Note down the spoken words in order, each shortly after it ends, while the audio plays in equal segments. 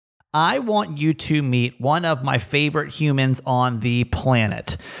I want you to meet one of my favorite humans on the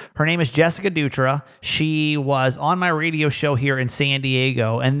planet. Her name is Jessica Dutra. She was on my radio show here in San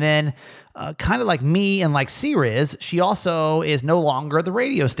Diego. And then, kind of like me and like C-Riz, she also is no longer at the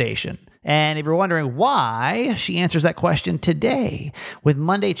radio station. And if you're wondering why, she answers that question today with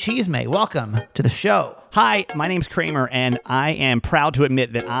Monday Cheesemate. Welcome to the show. Hi, my name's Kramer, and I am proud to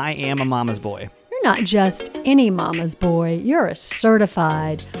admit that I am a mama's boy. You're not just any mama's boy, you're a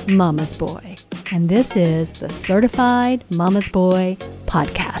certified mama's boy. And this is the Certified Mama's Boy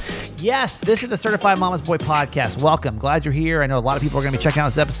Podcast. Yes, this is the Certified Mama's Boy Podcast. Welcome. Glad you're here. I know a lot of people are going to be checking out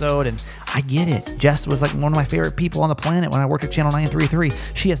this episode, and I get it. Jess was like one of my favorite people on the planet when I worked at Channel 933.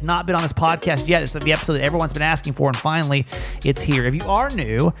 She has not been on this podcast yet. It's the episode that everyone's been asking for, and finally, it's here. If you are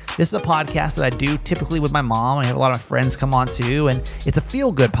new, this is a podcast that I do typically with my mom. I have a lot of friends come on too, and it's a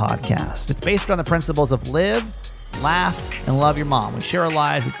feel-good podcast. It's based around the principles of live, laugh, and love your mom. We share our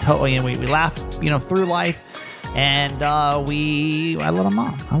lives. We laugh, through life. And I love my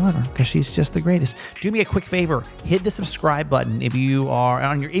mom. I love her because she's just the greatest. Do me a quick favor. Hit the subscribe button if you are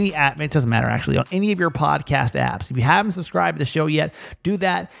on any app. It doesn't matter, actually, on any of your podcast apps. If you haven't subscribed to the show yet, do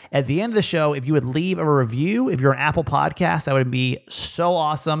that. At the end of the show, if you would leave a review, if you're an Apple Podcast, that would be so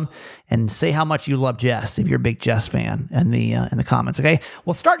awesome. And say how much you love Jess, if you're a big Jess fan, in the comments, okay?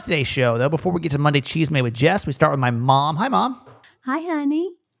 We'll start today's show, though. Before we get to Monday Cheesemate with Jess, we start with my mom. Hi, Mom. Hi,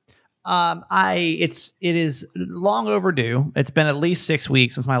 honey. It is long overdue. It's been at least 6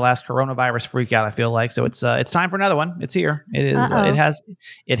 weeks since my last coronavirus freak out, I feel like. So it's time for another one. It's here. It is,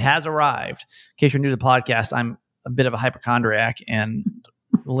 it has arrived. In case you're new to the podcast, I'm a bit of a hypochondriac, and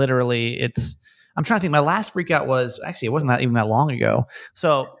literally I'm trying to think. My last freak out it wasn't that even that long ago.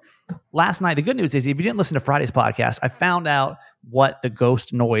 So last night, the good news is if you didn't listen to Friday's podcast, I found out what the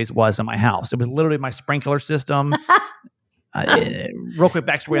ghost noise was in my house. It was literally my sprinkler system. Real quick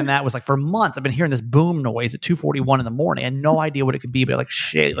backstory on that was like for months I've been hearing this boom noise at 2:41 in the morning. I had no idea what it could be, but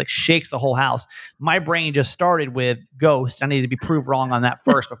it shakes the whole house. My brain just started with ghosts. I needed to be proved wrong on that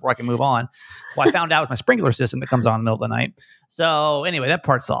first before I can move on. Well, I found out it was my sprinkler system that comes on in the middle of the night. So anyway, that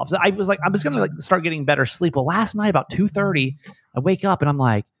part's solved. So I was gonna start getting better sleep. Well, last night about 2:30, I wake up and I'm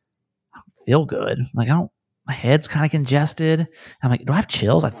like, I don't feel good. My head's kind of congested. I'm like, do I have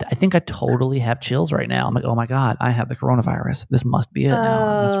chills? I think I totally have chills right now. I'm like, oh my God, I have the coronavirus. This must be it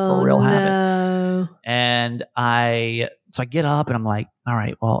now. It's for real habit. And so I get up and I'm like, all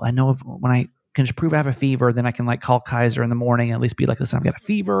right, well, I know when I can just prove I have a fever, then I can call Kaiser in the morning and at least be like, listen, I've got a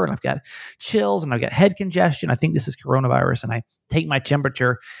fever and I've got chills and I've got head congestion. I think this is coronavirus. And I take my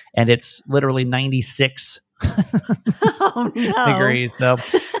temperature and it's literally 96 degrees. So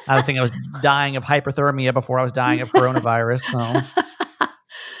I was thinking I was dying of hyperthermia before I was dying of coronavirus. So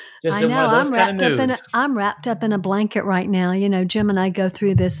I know I'm wrapped up in a blanket right now. Jim and I go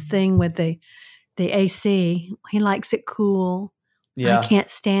through this thing with the AC. He likes it cool. Yeah. I can't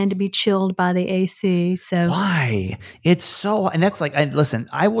stand to be chilled by the AC. So why? It's so, and that's listen,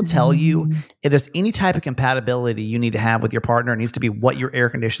 I will tell you, if there's any type of compatibility you need to have with your partner, it needs to be what your air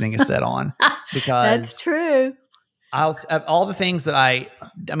conditioning is set on. Because that's true. All the things that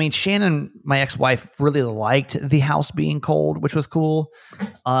Shannon, my ex-wife, really liked the house being cold, which was cool.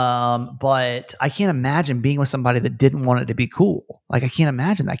 But I can't imagine being with somebody that didn't want it to be cool. I can't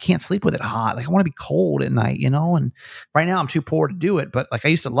imagine that. I can't sleep with it hot. I want to be cold at night, and right now I'm too poor to do it. But I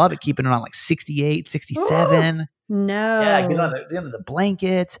used to love it, keeping it on 68, 67. No. Yeah, get under the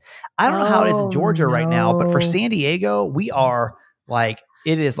blanket. I don't know how it is in Georgia right now, but for San Diego, we are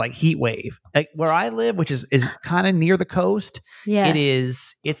it is like heat wave. Where I live, which is kind of near the coast.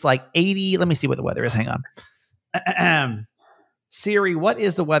 Yes. It's like 80. Let me see what the weather is. Hang on. Siri, what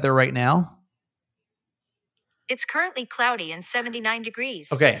is the weather right now? It's currently cloudy and 79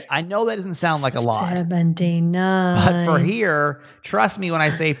 degrees. Okay. I know that doesn't sound like a lot. 79. But for here, trust me when I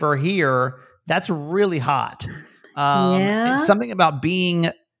say for here, that's really hot. It's something about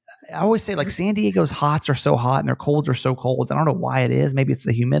being... I always say San Diego's hots are so hot and their colds are so cold. I don't know why it is. Maybe it's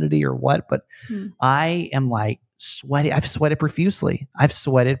the humidity or what, but I am sweaty. I've sweated profusely.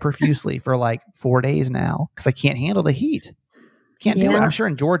 For 4 days now because I can't handle the heat. Can't do it. I'm sure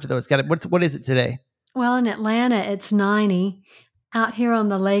in Georgia though, it's got it. What is it today? Well, in Atlanta, it's 90. Out here on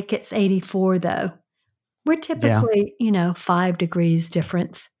the lake, it's 84 though. We're typically, 5 degrees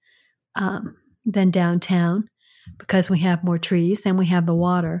difference than downtown because we have more trees and we have the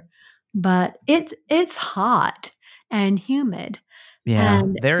water. But it's hot and humid. Yeah,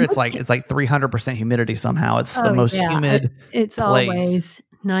 and there it's like 300% humidity somehow. It's the most humid. It's place. Always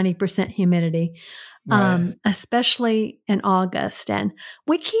 90% humidity, right. Especially in August. And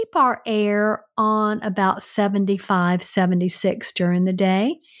we keep our air on about 75, 76 during the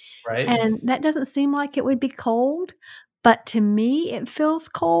day. Right. And that doesn't seem like it would be cold, but to me, it feels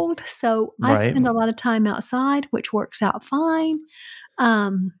cold. So I Right. spend a lot of time outside, which works out fine.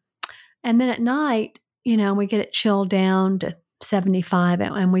 Um, and then at night, we get it chilled down to 75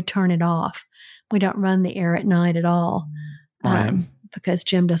 and we turn it off. We don't run the air at night at all. Right. Because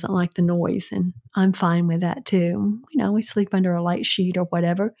Jim doesn't like the noise, and I'm fine with that too. We sleep under a light sheet or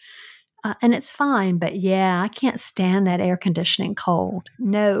whatever, and it's fine. But yeah, I can't stand that air conditioning cold.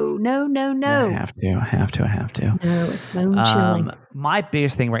 No. I have to. No, it's bone chilling. My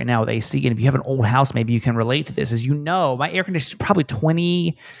biggest thing right now with AC, and if you have an old house, maybe you can relate to this, is my air conditioner is probably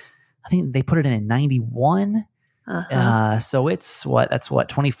 20. I think they put it in 91. So it's that's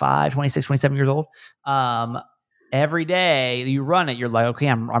 25, 26, 27 years old. Every day you run it, you're like, okay,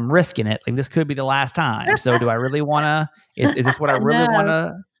 I'm risking it. Like, this could be the last time. So do I really want to, is this what I really want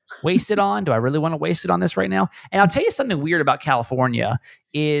to waste it on? Do I really want to waste it on this right now? And I'll tell you something weird about California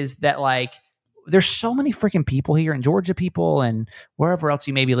is that, like, there's so many freaking people here, in Georgia people and wherever else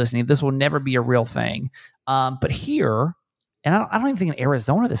you may be listening. This will never be a real thing. But here, and I don't even think in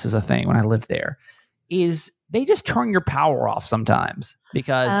Arizona this is a thing when I lived there, is they just turn your power off sometimes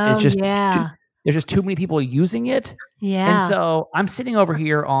because it's just there's just too many people using it. Yeah. And so I'm sitting over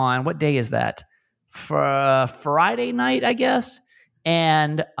here on, what day is that? For Friday night, I guess.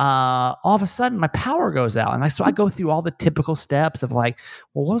 And all of a sudden my power goes out. And so I go through all the typical steps of, like,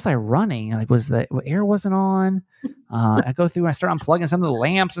 well, what was I running? Like, was the air wasn't on? I go through and I start unplugging some of the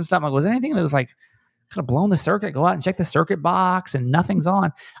lamps and stuff. I'm like, was there anything that was like kind of blown the circuit? Go out and check the circuit box, and nothing's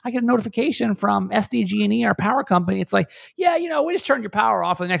on. I get a notification from SDG&E, our power company. It's like, yeah, we just turned your power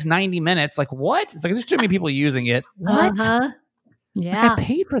off for the next 90 minutes. Like, what? It's like, there's too many people using it. What? Yeah. Like, I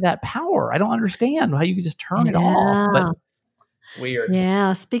paid for that power. I don't understand how you could just turn it off. But it's weird.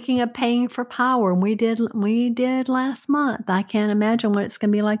 Yeah. Speaking of paying for power, we did last month. I can't imagine what it's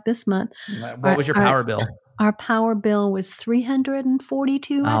going to be like this month. What was your power bill? Our power bill was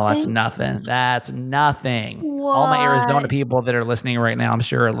 $342. Oh, I that's think. nothing. That's nothing. What? All my Arizona people that are listening right now, I'm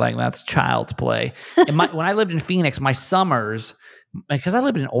sure, like, that's child's play. And when I lived in Phoenix, my summers, because I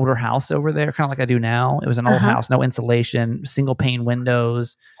lived in an older house over there, kind of like I do now. It was an old house, no insulation, single pane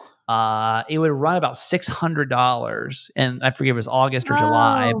windows. It would run about $600, and I forget if it was August or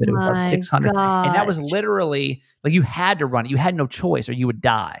July, but it was about $600, and that was literally, like, you had to run it. You had no choice, or you would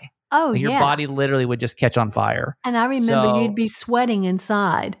die. Oh, like, your body literally would just catch on fire. And I remember you'd be sweating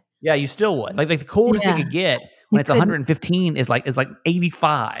inside. Yeah, you still would. Like the coldest you could get when it's 115 is like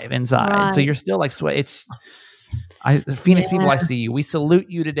 85 inside. Right. So you're still like sweat. Phoenix people, I see you. We salute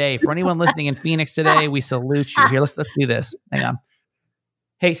you today. For anyone listening in Phoenix today, we salute you. Here, let's do this. Hang on.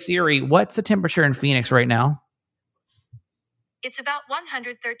 Hey Siri, what's the temperature in Phoenix right now? It's about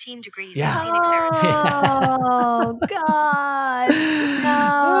 113 degrees in Phoenix, Arizona. Oh, God.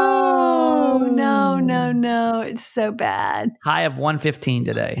 No. It's so bad. High of 115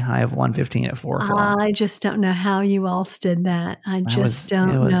 today. High of 115 at 4 o'clock. I just don't know how you all stood that. I just don't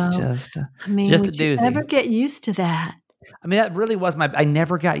know. It was just a would doozy. You ever get used to that? I mean, that really was I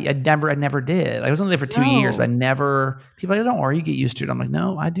never did. I was only there for 2 years, but people are like, don't worry, you get used to it. I'm like,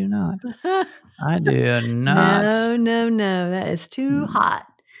 no, I do not. I do not. No. That is too hot.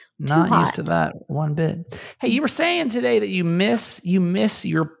 Not used to that one bit. Hey, you were saying today that you miss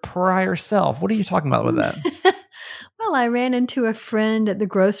your prior self. What are you talking about with that? Well, I ran into a friend at the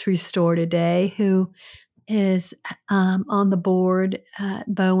grocery store today who is on the board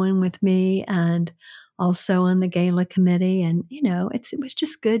at Bowen with me, and also on the gala committee. And, it was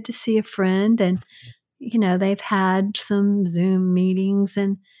just good to see a friend. And, they've had some Zoom meetings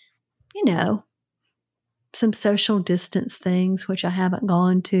and, some social distance things, which I haven't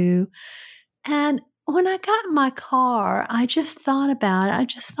gone to. And when I got in my car, I just thought about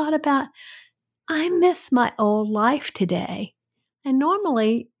it. I miss my old life today. And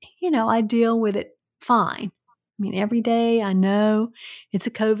normally, I deal with it fine. I mean, every day I know it's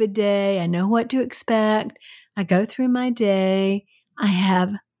a COVID day. I know what to expect. I go through my day. I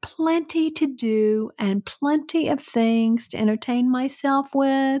have plenty to do and plenty of things to entertain myself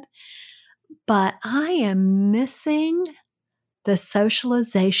with. But I am missing the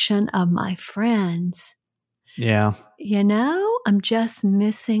socialization of my friends. Yeah. I'm just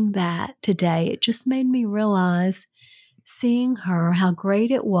missing that today. It just made me realize, seeing her, how great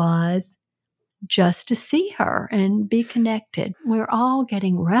it was just to see her and be connected. We're all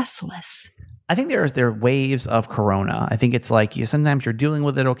getting restless. I think there are waves of Corona. I think it's like sometimes you're dealing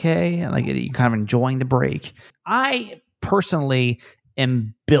with it okay, and like you're kind of enjoying the break. I personally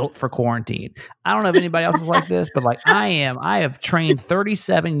am built for quarantine. I don't know if anybody else is like this, but like I am. I have trained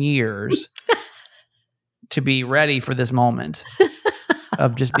 37 years to be ready for this moment.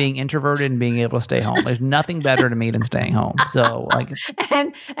 of just being introverted and being able to stay home. There's nothing better to me than staying home. So like,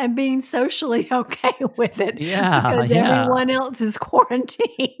 and being socially okay with it. Yeah, because everyone else is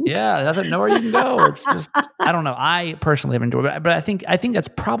quarantined. Yeah, doesn't know where you can go. It's just, I don't know. I personally have enjoyed it, but I think that's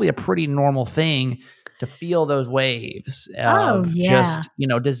probably a pretty normal thing to feel those waves of just,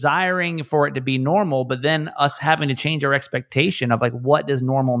 desiring for it to be normal, but then us having to change our expectation of like, what does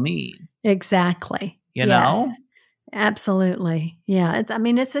normal mean? Exactly. You know? Absolutely. Yeah.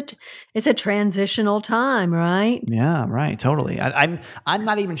 It's a transitional time, right? Yeah, right. Totally. I'm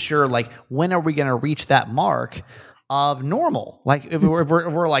not even sure, like, when are we going to reach that mark of normal? Like, if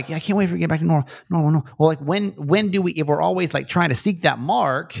we're like, I can't wait for we get back to normal. No. Well, like, when do we, if we're always like trying to seek that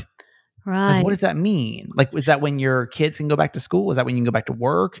mark, right? Like, what does that mean? Like, is that when your kids can go back to school? Is that when you can go back to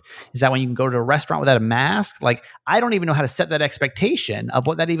work? Is that when you can go to a restaurant without a mask? Like, I don't even know how to set that expectation of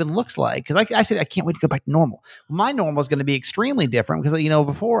what that even looks like. Because I said, I can't wait to go back to normal. My normal is going to be extremely different because,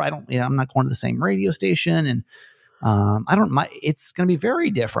 before I'm not going to the same radio station, and it's going to be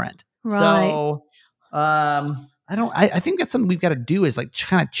very different. Right. So, I think that's something we've got to do, is like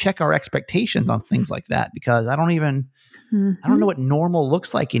kind of check our expectations on things like that, because I don't know what normal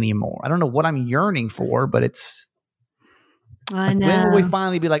looks like anymore. I don't know what I'm yearning for, but I know. When will we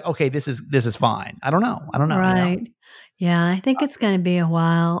finally be like, okay, this is fine? I don't know. Right. Yeah, I think it's going to be a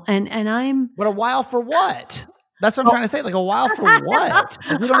while. And But a while for what? That's what I'm trying to say. Like, a while for what?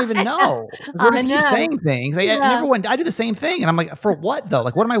 Like, we don't even know. We're just keep saying things. And everyone, I do the same thing. And I'm like, for what though?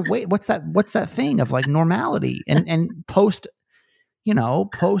 Like, what am I what's that thing of like normality and post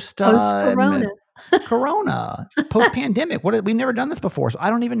Corona. Corona, post-pandemic. We've never done this before, so I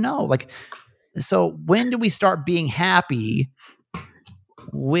don't even know. Like, so when do we start being happy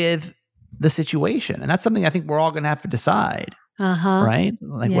with the situation? And that's something I think we're all going to have to decide, right?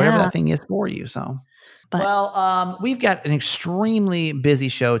 Like, whatever that thing is for you. So, we've got an extremely busy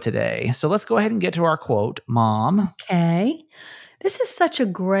show today, so let's go ahead and get to our quote, Mom. Okay, this is such a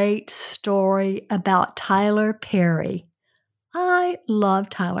great story about Tyler Perry. I love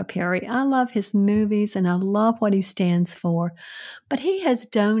Tyler Perry. I love his movies and I love what he stands for. But he has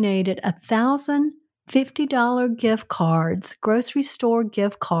donated 1,000 $50 gift cards, grocery store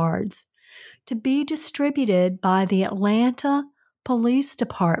gift cards, to be distributed by the Atlanta Police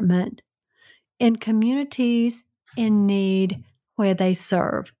Department in communities in need where they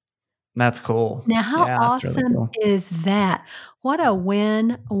serve. That's cool. Now, how awesome really cool. is that? What a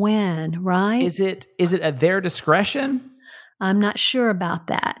win-win, right? Is it at their discretion? I'm not sure about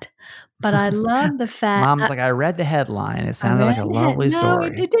that, but I love the fact. Mom's like, I read the headline. It sounded like a lovely story.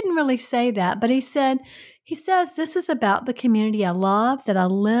 No, it didn't really say that, but he says, this is about the community I love, that I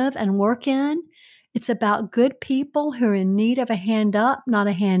live and work in. It's about good people who are in need of a hand up, not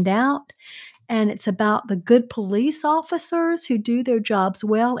a handout. And it's about the good police officers who do their jobs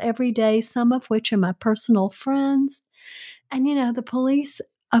well every day, some of which are my personal friends. And, the police,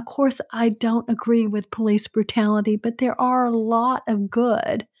 of course, I don't agree with police brutality, but there are a lot of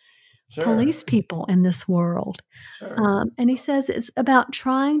good police people in this world. And he says it's about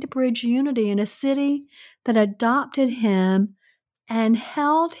trying to bridge unity in a city that adopted him and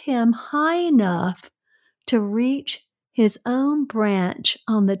held him high enough to reach his own branch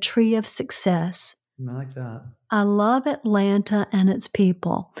on the tree of success. I like that. I love Atlanta and its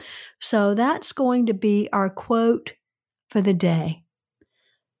people. So that's going to be our quote for the day.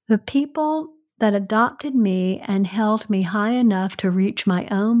 The people that adopted me and held me high enough to reach my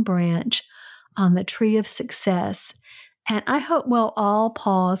own branch on the tree of success. And I hope we'll all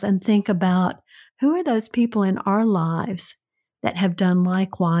pause and think about, who are those people in our lives that have done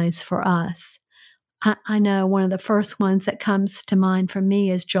likewise for us? I know one of the first ones that comes to mind for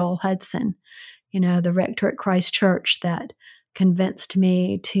me is Joel Hudson, the rector at Christ Church that convinced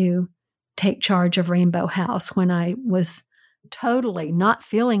me to take charge of Rainbow House when I was totally not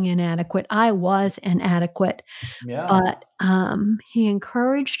feeling inadequate. I was inadequate, but he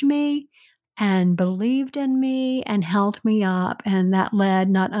encouraged me and believed in me and held me up. And that led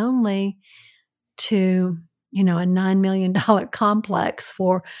not only to, a $9 million complex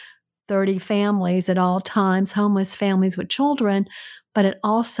for 30 families at all times, homeless families with children, but it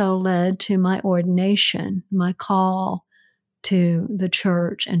also led to my ordination, my call to the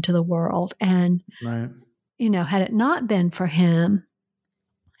church and to the world. And, had it not been for him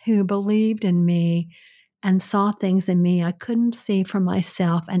who believed in me and saw things in me I couldn't see for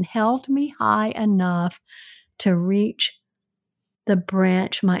myself and held me high enough to reach the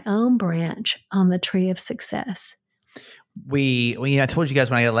branch, my own branch on the tree of success. I told you guys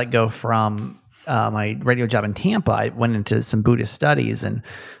when I got let go from my radio job in Tampa, I went into some Buddhist studies, and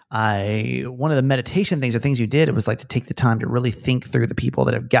one of the meditation things, or things you did, it was like to take the time to really think through the people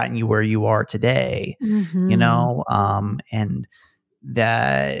that have gotten you where you are today, and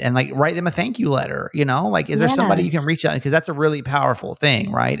like write them a thank you letter, like, is there somebody you can reach out? Because that's a really powerful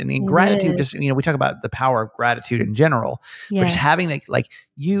thing, right? I mean, gratitude, just, we talk about the power of gratitude in general, but just having and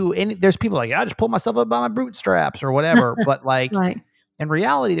there's people like, I just pulled myself up by my bootstraps or whatever. But like, in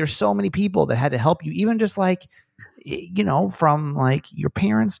reality, there's so many people that had to help you, even just like, from like your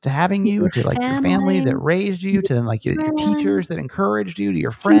parents to having you, to like your family that raised you, to then like your teachers that encouraged you, to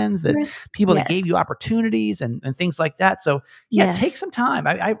your friends, that people that gave you opportunities and things like that. So take some time.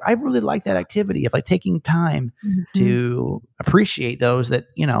 I really like that activity of like taking time to appreciate those that,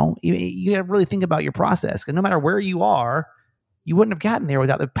 you got to really think about your process, because no matter where you are, you wouldn't have gotten there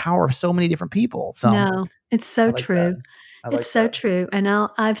without the power of so many different people. So no, it's so true. It's so true. And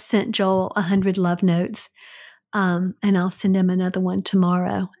I've sent Joel 100 love notes. And I'll send him another one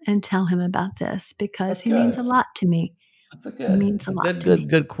tomorrow and tell him about this, because he means a lot to me.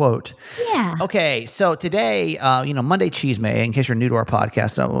 Good quote. Yeah. Okay. So today, Monday Cheese May, in case you're new to our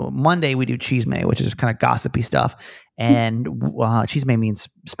podcast, Monday we do Cheese May, which is kind of gossipy stuff. And Cheese May means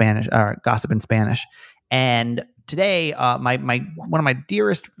Spanish, or gossip in Spanish. And today, one of my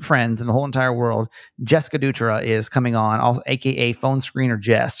dearest friends in the whole entire world, Jessica Dutra, is coming on, aka Phone Screener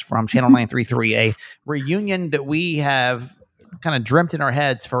Jess from Channel 933, a reunion that we have kind of dreamt in our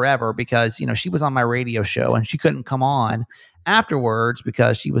heads forever, because she was on my radio show and she couldn't come on afterwards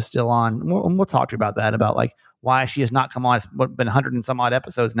because she was still on. We'll talk to you about that, about like why she has not come on. It's been 100 and some odd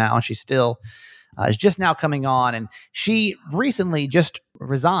episodes now, and she's still is just now coming on, and she recently just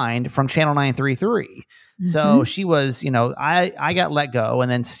resigned from Channel 933. So she was, I got let go,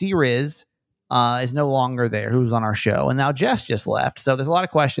 and then C-Riz is no longer there, who's on our show, and now Jess just left. So there's a lot of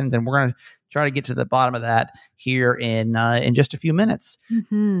questions, and we're going to try to get to the bottom of that here in just a few minutes.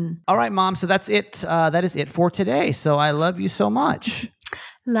 All right, Mom. So that's it. That is it for today. So I love you so much.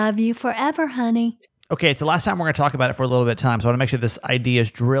 Love you forever, honey. Okay, it's the last time we're going to talk about it for a little bit of time, so I want to make sure this idea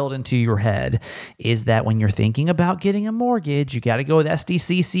is drilled into your head, is that when you're thinking about getting a mortgage, you got to go with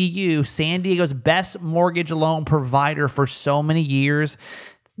SDCCU, San Diego's best mortgage loan provider for so many years.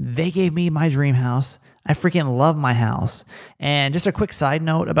 They gave me my dream house. I freaking love my house. And just a quick side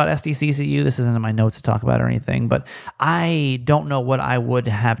note about SDCCU, this isn't in my notes to talk about or anything, but I don't know what I would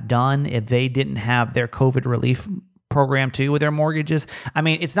have done if they didn't have their COVID relief program too with their mortgages. I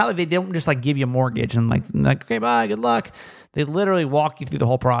mean, it's not like they don't just like give you a mortgage and like okay, bye, good luck. They literally walk you through the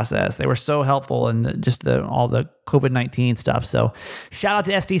whole process. They were so helpful in just all the COVID-19 stuff. So shout out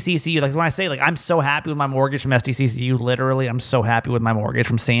to SDCCU. Like when I say, like, I'm so happy with my mortgage from SDCCU, literally, I'm so happy with my mortgage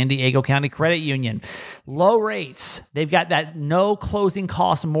from San Diego County Credit Union. Low rates. They've got that no closing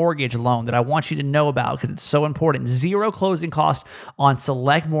cost mortgage loan that I want you to know about because it's so important. Zero closing cost on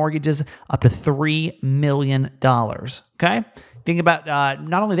select mortgages up to $3 million. Okay? Think about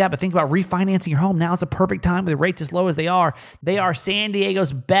not only that, but think about refinancing your home. Now is a perfect time with the rates as low as they are. They are San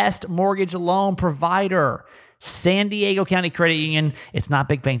Diego's best mortgage loan provider. San Diego County Credit Union. It's not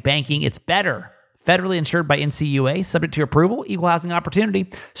big bank banking. It's better. Federally insured by NCUA, subject to approval, equal housing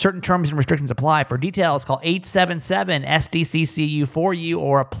opportunity. Certain terms and restrictions apply. For details, call 877-SDCCU for you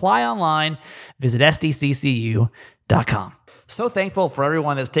or apply online. Visit sdccu.com. So thankful for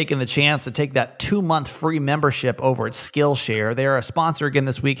everyone that's taken the chance to take that 2-month free membership over at Skillshare. They're a sponsor again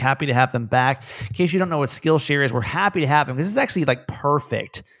this week. Happy to have them back. In case you don't know what Skillshare is, we're happy to have them because this is actually like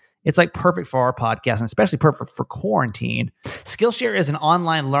perfect. It's like perfect for our podcast and especially perfect for quarantine. Skillshare is an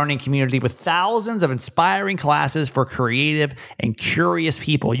online learning community with thousands of inspiring classes for creative and curious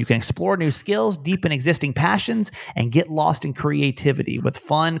people. You can explore new skills, deepen existing passions, and get lost in creativity with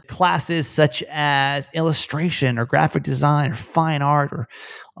fun classes such as illustration or graphic design or fine art or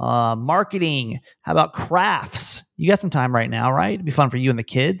marketing. How about crafts? You got some time right now, right? It'd be fun for you and the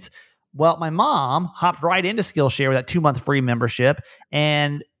kids. Well, my mom hopped right into Skillshare with that 2-month free membership,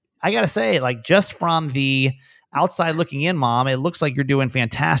 and I got to say, like, just from the outside looking in, Mom, it looks like you're doing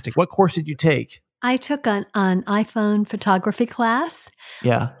fantastic. What course did you take? I took an iPhone photography class.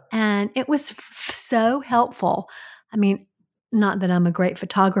 Yeah. And it was so helpful. I mean, not that I'm a great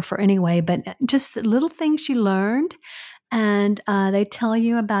photographer anyway, but just the little things you learned. And they tell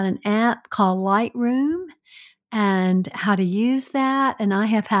you about an app called Lightroom and how to use that. And I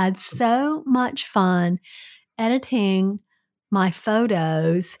have had so much fun editing my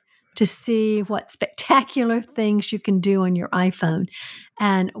photos to see what spectacular things you can do on your iPhone.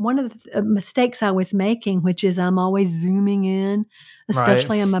 And one of the mistakes I was making, which is I'm always zooming in,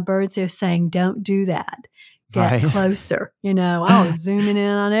 especially on my birds, they're saying, don't do that. get closer. I was zooming in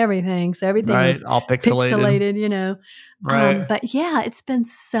on everything. So everything was all pixelated. Right. But yeah, it's been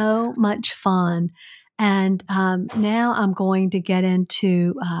so much fun. And now I'm going to get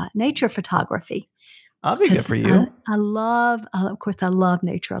into nature photography. That'll be good for you. I love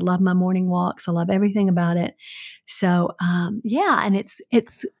nature. I love my morning walks. I love everything about it. So, and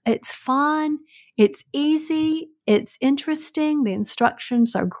it's fun. It's easy. It's interesting. The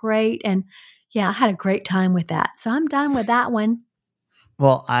instructions are great. And yeah, I had a great time with that. So I'm done with that one.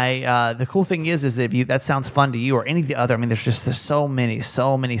 Well, the cool thing is that if that sounds fun to you or any of the other, there's so many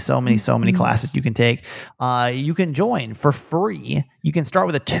classes you can take. You can join for free. You can start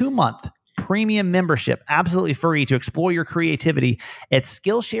with a 2-month premium membership, absolutely free, to explore your creativity at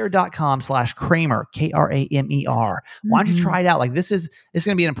Skillshare.com/Kramer, Kramer. Why don't you try it out? This is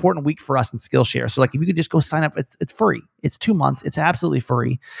going to be an important week for us in Skillshare. So if you could just go sign up, it's free. It's 2 months. It's absolutely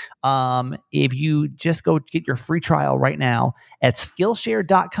free. If you just go get your free trial right now at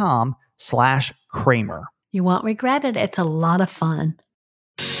Skillshare.com/Kramer. You won't regret it. It's a lot of fun.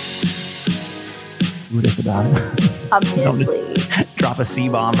 What is about it? Obviously. Drop a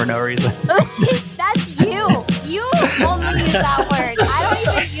C-bomb for no reason. That's you. You only use that word. I don't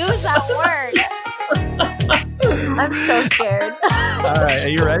even use that word. I'm so scared. All right, are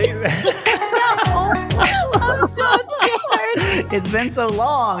you ready? No, I'm so scared. It's been so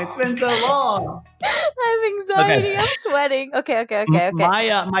long. I have anxiety. Okay. I'm sweating. Okay.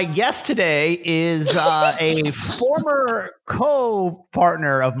 My guest today is a former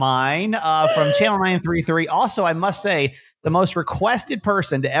co-partner of mine from Channel 933. Also, I must say, the most requested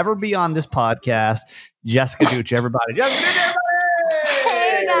person to ever be on this podcast, Jessica Duce. Everybody. Jessica,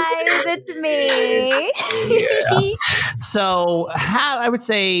 hey guys, it's me. Yeah. So I would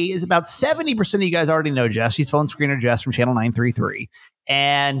say is about 70% of you guys already know Jess. She's phone screener Jess from Channel 933.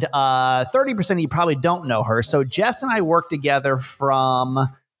 And 30% of you probably don't know her. So Jess and I worked together from,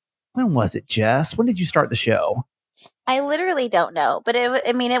 when was it, Jess? When did you start the show? I literally don't know. But it was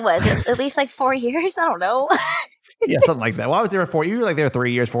at least 4 years. I don't know. Yeah, something like that. Well, I was there 4 years. You were there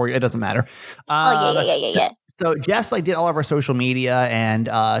 3 years, 4 years. It doesn't matter. Yeah. So Jess did all of our social media, and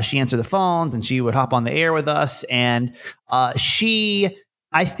she answered the phones, and she would hop on the air with us. And I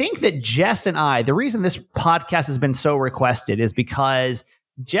think that Jess and I, the reason this podcast has been so requested is because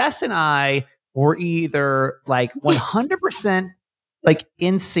Jess and I were either 100%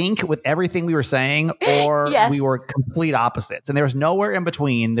 in sync with everything we were saying, or yes. we were complete opposites. And there was nowhere in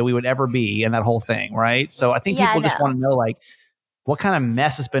between that we would ever be in that whole thing, right? So I think people just want to know, what kind of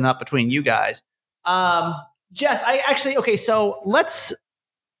mess has been up between you guys. Jess, so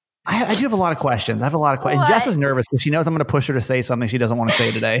I do have a lot of questions. Jess is nervous because she knows I'm going to push her to say something she doesn't want to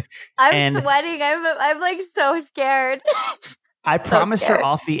say today. I'm sweating. I'm so scared. I promised her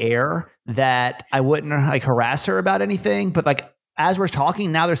off the air that I wouldn't harass her about anything, but as we're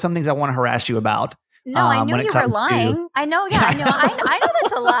talking now, there's some things I want to harass you about. No, I knew you were lying. I know. Yeah, I know. I know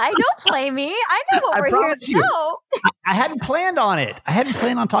that's a lie. Don't play me. I know what we're here to know. I hadn't planned on it. I hadn't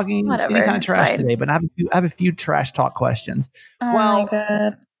planned on talking any kind of trash today, but I have a few trash talk questions. Oh my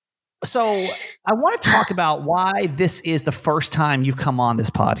God. So I want to talk about why this is the first time you've come on this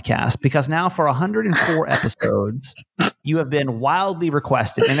podcast, because now for 104 episodes, you have been wildly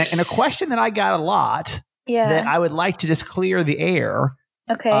requested. And a question that I got a lot that I would like to just clear the air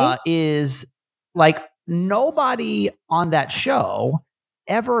is nobody on that show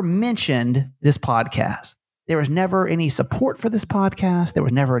ever mentioned this podcast. There was never any support for this podcast. There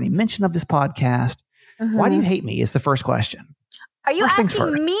was never any mention of this podcast. Mm-hmm. Why do you hate me is the first question. Are you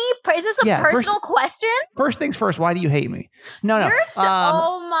asking me? Is this a personal question? First things first, why do you hate me? No. You're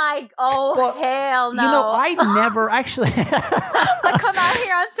hell no. I never actually. I come out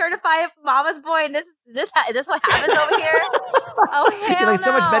here on certified mama's boy, and this what happens over here? Oh, hell You're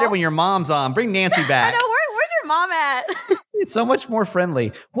so much better when your mom's on. Bring Nancy back. I know. Where's your mom at? It's so much more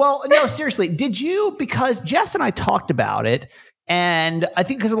friendly. Well, no, seriously. Did you, because Jess and I talked about it, and I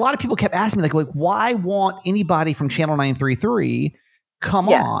think because a lot of people kept asking me, why won't anybody from Channel 933 come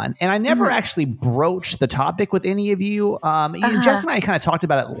on? And I never actually broached the topic with any of you. Jess and I kind of talked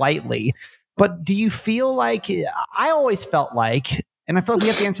about it lightly. But do you feel I always felt and I feel we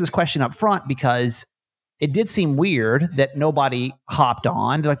have to answer this question up front because it did seem weird that nobody hopped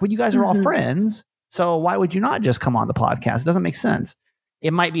on. They're well, you guys are all friends, so why would you not just come on the podcast? It doesn't make sense.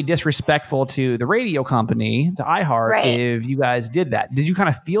 It might be disrespectful to the radio company, to iHeart, if you guys did that. Did you kind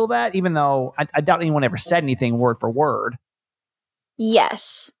of feel that, even though I doubt anyone ever said anything word for word?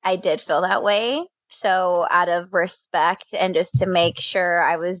 Yes, I did feel that way. So out of respect and just to make sure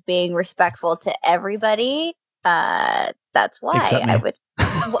I was being respectful to everybody, that's why I would.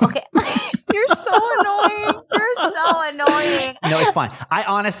 Okay. You're so annoying. You're so annoying. No, it's fine. I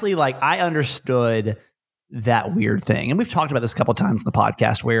honestly, I understood that weird thing. And we've talked about this a couple of times in the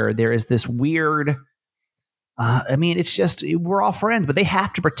podcast where there is this weird, it's just, we're all friends, but they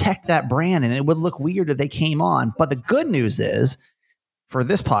have to protect that brand. And it would look weird if they came on. But the good news is, for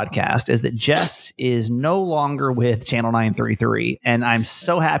this podcast, is that Jess is no longer with Channel 933. And I'm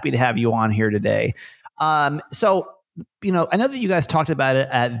so happy to have you on here today. So, I know that you guys talked about it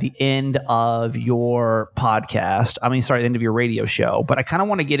at the end of your podcast. The end of your radio show. But I kind of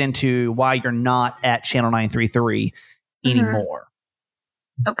want to get into why you're not at Channel 933 anymore.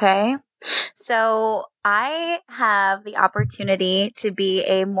 Okay. So I have the opportunity to be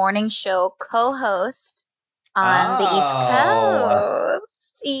a morning show co-host on the East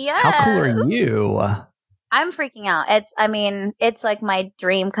Coast. Yes. How cool are you? I'm freaking out. It's like my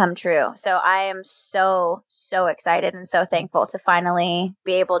dream come true. So I am so, so excited and so thankful to finally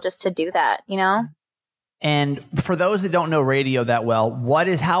be able just to do that, And for those that don't know radio that well,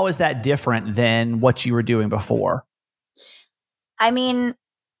 how is that different than what you were doing before? The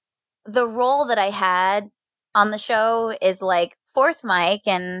role that I had on the show is like fourth mic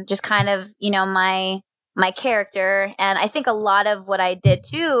and just kind of, my character. And I think a lot of what I did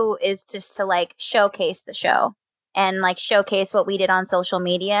too is just to showcase the show and showcase what we did on social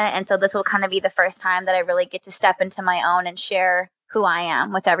media. And so this will kind of be the first time that I really get to step into my own and share who I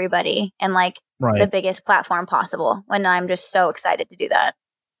am with everybody and the biggest platform possible. And I'm just so excited to do that.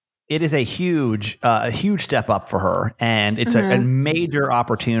 It is a huge step up for her, and it's a major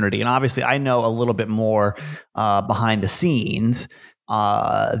opportunity. And obviously, I know a little bit more behind the scenes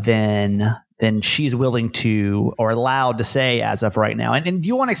than she's willing to or allowed to say as of right now. And do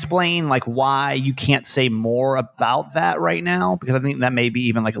you want to explain why you can't say more about that right now? Because I think that may be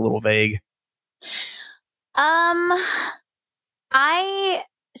even a little vague. I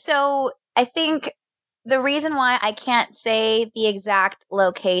think the reason why I can't say the exact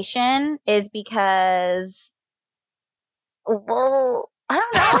location is because, well, I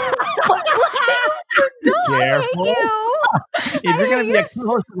don't know. Be careful. I hate you. If you're going to be a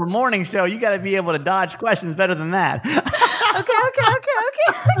host of a morning show, you got to be able to dodge questions better than that. Okay.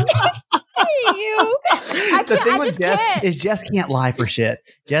 I hate you. The thing with Jess is Jess can't lie for shit.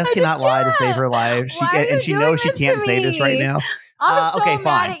 Jess cannot lie to save her life. She knows she can't say this right now. I'm so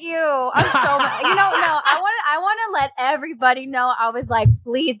mad at you. I'm so mad. No, I want to let everybody know. I was like,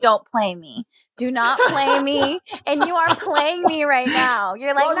 please don't play me. Do not play me. And you are playing me right now.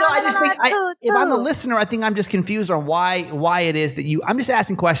 You're like, no, I just think if I'm a listener, I think I'm just confused on why it is that I'm just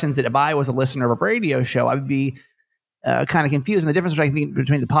asking questions that if I was a listener of a radio show, I would be kind of confused. And the difference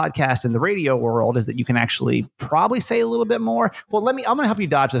between the podcast and the radio world is that you can actually probably say a little bit more. Well, I'm going to help you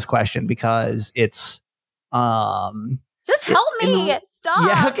dodge this question because it's, just help me. Stop.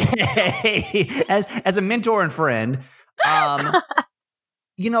 Yeah, okay. As a mentor and friend,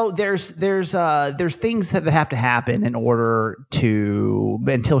 there's things that have to happen in order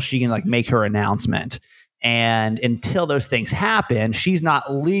until she can make her announcement. And until those things happen, she's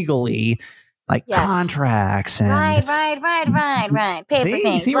not legally contracts and right. Paper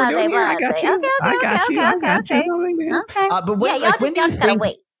things. See, we're doing here. I got you. Okay. But y'all just gotta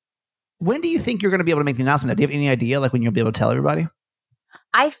wait. When do you think you're going to be able to make the announcement? Do you have any idea when you'll be able to tell everybody?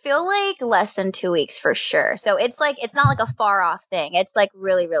 I feel like less than 2 weeks for sure. So it's not a far off thing. It's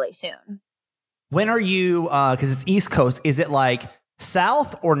really, really soon. When are you, because it's East Coast, is it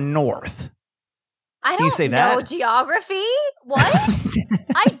south or north? I don't know geography. What?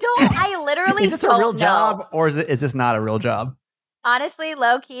 I literally don't know. Is this a real job or is this not a real job? Honestly,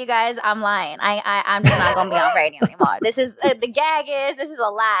 low key, you guys, I'm lying. I'm just not gonna be on radio anymore. This is the gag. This is a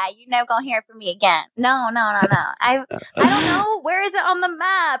lie. You're never gonna hear it from me again. No. I don't know. Where is it on the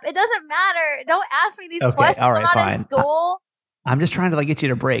map? It doesn't matter. Don't ask me these questions. All right, I'm not in school. I'm just trying to get you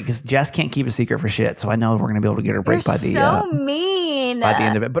to break because Jess can't keep a secret for shit. So I know we're gonna be able to get her break mean by the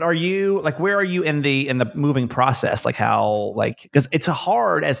end of it. But are you where are you in the moving process? How because it's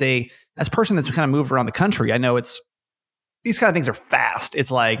hard as a person that's kind of moved around the country. I know these kind of things are fast. It's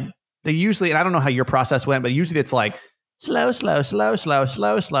they usually, and I don't know how your process went, but usually it's slow.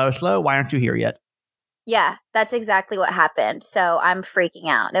 Why aren't you here yet? Yeah, that's exactly what happened. So I'm freaking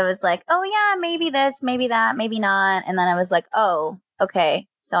out. It was oh yeah, maybe this, maybe that, maybe not. And then I was oh, okay.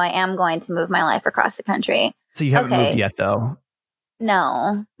 So I am going to move my life across the country. So you haven't moved yet though?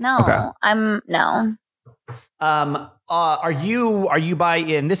 No. Okay. No. Are you by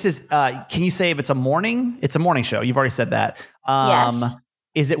in this is can you say if it's a morning show? You've already said that. Yes.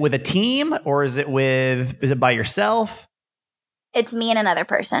 Is it with a team or is it by yourself? It's me and another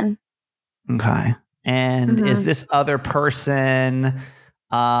person. Okay. And is this other person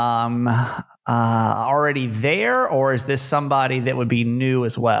already there, or is this somebody that would be new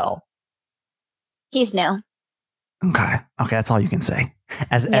as well? He's new. Okay, that's all you can say.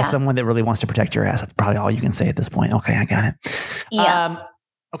 As someone that really wants to protect your ass, that's probably all you can say at this point. Okay, I got it. Yeah.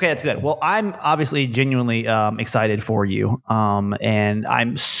 Okay, that's good. Well, I'm obviously genuinely excited for you, and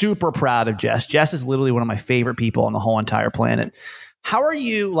I'm super proud of Jess. Jess is literally one of my favorite people on the whole entire planet. How are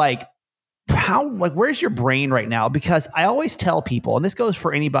you, where's your brain right now? Because I always tell people, and this goes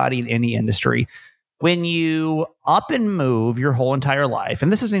for anybody in any industry, when you up and move your whole entire life,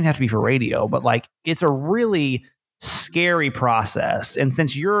 and this doesn't even have to be for radio, but it's a really scary process. And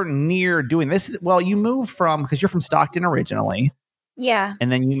since you're near doing this, well, you moved because you're from Stockton originally. Yeah.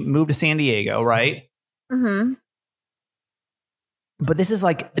 And then you moved to San Diego, right? Mm-hmm. But this is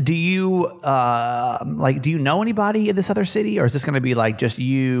do you know anybody in this other city, or is this going to be just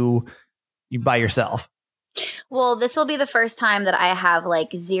you by yourself? Well, this will be the first time that I have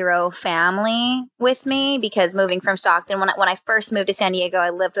zero family with me, because moving from Stockton, when I first moved to San Diego, I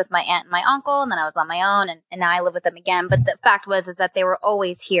lived with my aunt and my uncle, and then I was on my own, and now I live with them again. But the fact is that they were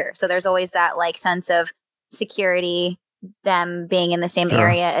always here. So there's always that sense of security, them being in the same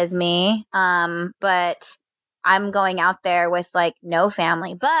area as me. But I'm going out there with no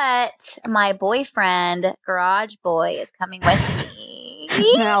family, but my boyfriend, Garage Boy, is coming with me.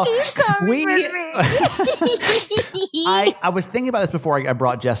 Now, He's coming with me. I was thinking about this before I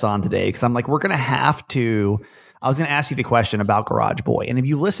brought Jess on today, because I'm we're going to have to. I was going to ask you the question about Garage Boy. And if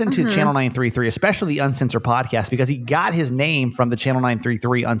you listen to Channel 933, especially the Uncensored podcast, because he got his name from the Channel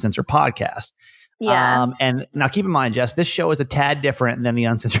 933 Uncensored podcast. Yeah. And now keep in mind, Jess, this show is a tad different than the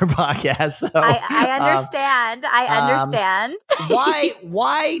Uncensored podcast. So I understand. I understand.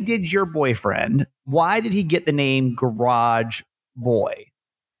 Why did your boyfriend, why did he get the name Garage Boy?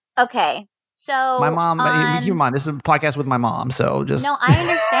 Okay. So my mom, keep in mind, this is a podcast with my mom. So just. No, I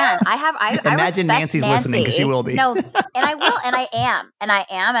understand. I imagine Nancy's Nancy. listening, because she will be. No, and I will, and I am, and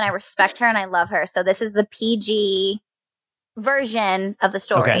I respect her and I love her. So this is the PG version of the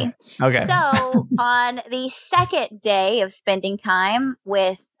story. Okay. So on the second day of spending time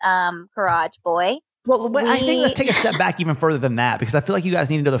with Garage Boy. Well, I think let's take a step back even further than that, because I feel like you guys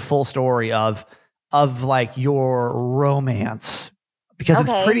need to know the full story of your romance, because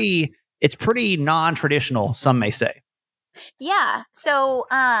it's pretty non-traditional, some may say. Yeah. So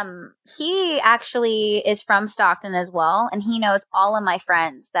he actually is from Stockton as well, and he knows all of my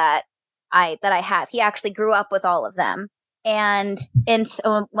friends that I have. He actually grew up with all of them. And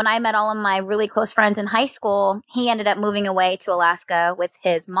so when I met all of my really close friends in high school, he ended up moving away to Alaska with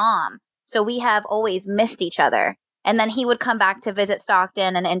his mom. So we have always missed each other. And then he would come back to visit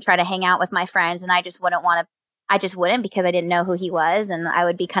Stockton and try to hang out with my friends. And I just wouldn't, because I didn't know who he was. And I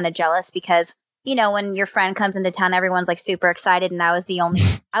would be kind of jealous because, when your friend comes into town, everyone's super excited. And I was the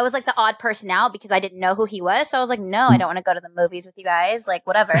odd person out because I didn't know who he was. So I was like, no, I don't want to go to the movies with you guys.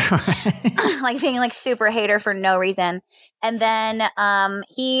 Whatever. Being super hater for no reason. And then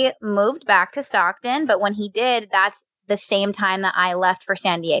he moved back to Stockton. But when he did, that's the same time that I left for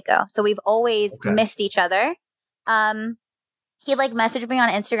San Diego. So we've always missed each other. He messaged me on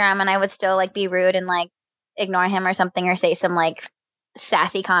Instagram, and I would still be rude and ignore him or something, or say some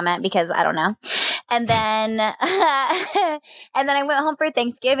sassy comment because I don't know. And then I went home for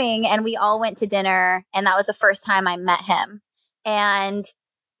Thanksgiving, and we all went to dinner, and that was the first time I met him. And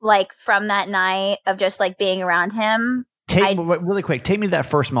from that night of just being around him, really quick, take me to that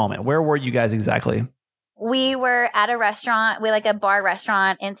first moment. Where were you guys exactly? We were at a restaurant, a bar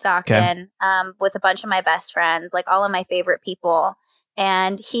restaurant in Stockton, with a bunch of my best friends, all of my favorite people.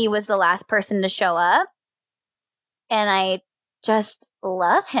 And he was the last person to show up. And I just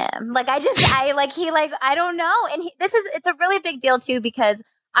love him. I don't know. And it's a really big deal too, because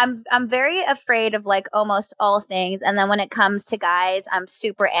I'm very afraid of almost all things. And then when it comes to guys, I'm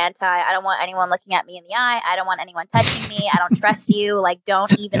super anti. I don't want anyone looking at me in the eye. I don't want anyone touching me. I don't trust you.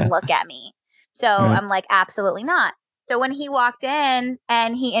 Don't even look at me. So I'm absolutely not. So when he walked in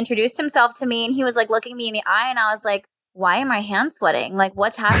and he introduced himself to me, and he was looking me in the eye, and I was like, why are my hands sweating?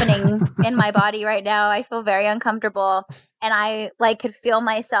 What's happening in my body right now? I feel very uncomfortable. And I could feel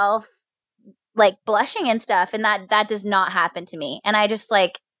myself blushing and stuff. And that does not happen to me. And I just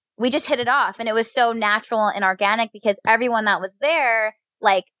we just hit it off. And it was so natural and organic, because everyone that was there,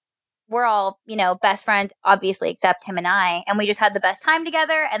 we're all, best friends, obviously, except him and I. And we just had the best time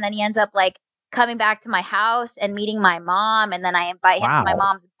together. And then he ends up coming back to my house and meeting my mom. And then I invite him to my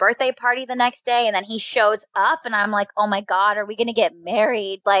mom's birthday party the next day. And then he shows up and I'm like, oh my God, are we going to get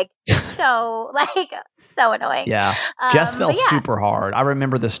married? Like, so annoying. Yeah. Jess fell super hard. I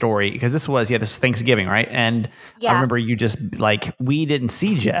remember the story because this is Thanksgiving, right? And I remember you just like, we didn't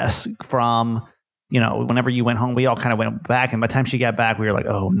see Jess from, whenever you went home, we all kind of went back. And by the time she got back, we were like,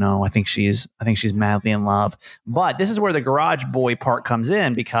 oh no, I think she's madly in love. But this is where the garage boy part comes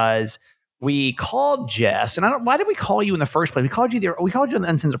in because we called Jess, and why did we call you in the first place? We called you on the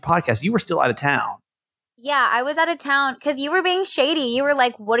Uncensored podcast. You were still out of town. Yeah, I was out of town because you were being shady. You were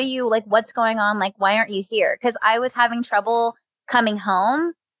like, what are you, like, what's going on? Like, why aren't you here? Because I was having trouble coming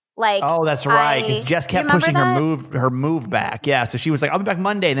home. Like, oh, that's right. Jess kept pushing her move back. Yeah, so she was like, I'll be back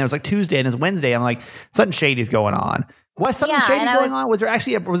Monday, and it was like Tuesday, and it was Wednesday. I'm like, something shady's going on. Why something shady going on? Was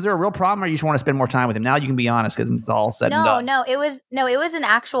there a real problem, or you just want to spend more time with him? Now you can be honest because it's all said and done. No, it was an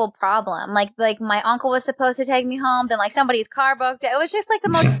actual problem. Like my uncle was supposed to take me home, then like somebody's car broke down. It was just like the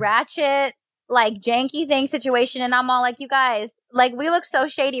most ratchet, like janky thing situation, and I'm all like, you guys, like we look so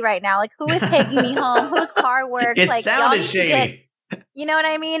shady right now. Like who is taking me home? Whose car works? It like sounded shady. You know what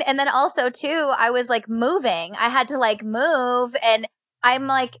I mean? And then also too, I was like moving. I had to like move, and I'm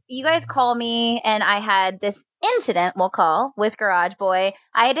like, you guys call me, and I had this incident, we'll call, with Garage Boy.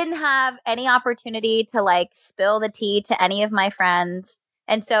 I didn't have any opportunity to like spill the tea to any of my friends.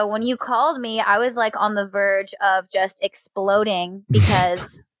 And so when you called me, I was like on the verge of just exploding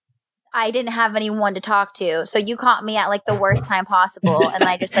because I didn't have anyone to talk to. So you caught me at like the worst time possible. And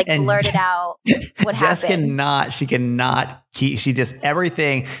I just like blurted out what Jess happened. She cannot keep,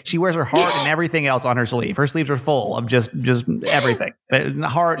 everything. She wears her heart and everything else on her sleeve. Her sleeves are full of just everything.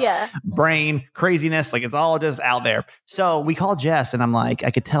 Heart, brain, craziness. Like it's all just out there. So we called Jess and I'm like,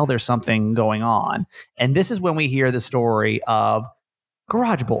 I could tell there's something going on. And this is when we hear the story of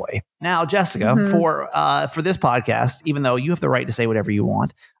Garage Boy. Now, Jessica, for this podcast, even though you have the right to say whatever you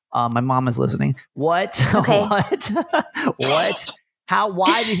want, my mom is listening. What? Okay. Why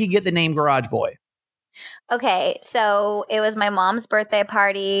did he get the name Garage Boy? Okay. So it was my mom's birthday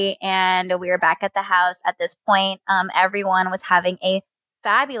party and we were back at the house at this point. Everyone was having a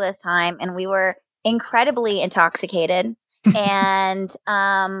fabulous time and we were incredibly intoxicated. And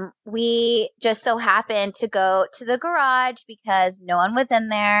we just so happened to go to the garage because no one was in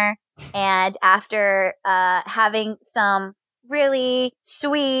there. And after having some really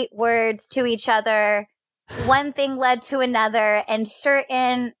sweet words to each other, one thing led to another, and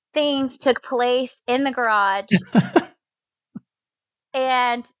certain things took place in the garage.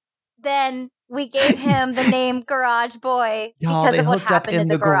 And then we gave him the name Garage Boy because of what happened in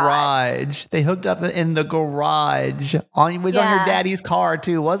the garage. They hooked up in the garage. It was on your daddy's car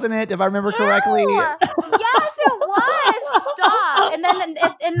too, wasn't it? If I remember correctly. Yes, it was. Stop. And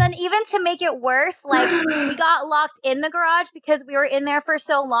then even to make it worse, like we got locked in the garage because we were in there for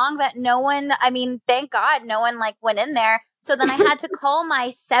so long that thank God no one like went in there. So then I had to call my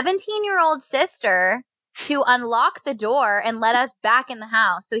 17-year-old sister to unlock the door and let us back in the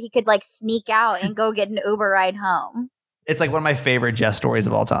house so he could like sneak out and go get an Uber ride home. It's like one of my favorite Jess stories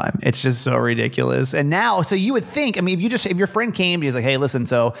of all time. It's just so ridiculous. And now, so you would think, if your friend came to you, he's like, hey, listen,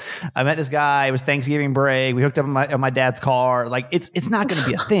 so I met this guy, it was Thanksgiving break, we hooked up on my dad's car. Like it's not going to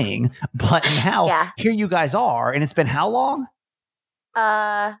be a thing. But now here you guys are, and it's been how long?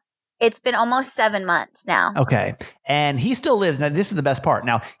 It's been almost 7 months now. Okay. And he still lives. Now, this is the best part.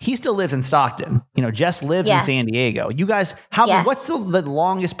 Now, he still lives in Stockton. Jess lives in San Diego. You guys, what's the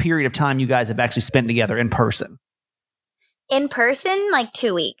longest period of time you guys have actually spent together in person? In person, like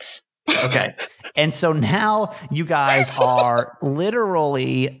 2 weeks. Okay. And so now you guys are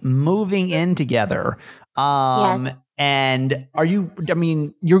literally moving in together. Yes. And are you,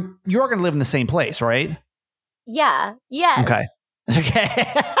 you're going to live in the same place, right? Yeah. Yes. Okay.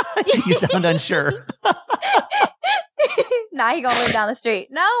 You sound unsure. Now you're gonna live down the street.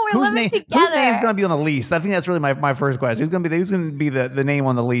 No, we're living together. Whose name's gonna be on the lease? I think that's really my first question. Who's gonna be the name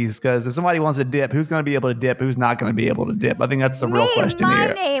on the lease? Because if somebody wants to dip, who's gonna be able to dip? Who's not gonna be able to dip? I think that's the real question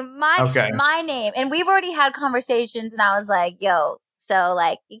here. My name. And we've already had conversations, and I was like, yo, so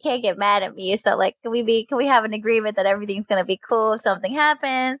like you can't get mad at me. So like can we have an agreement that everything's gonna be cool if something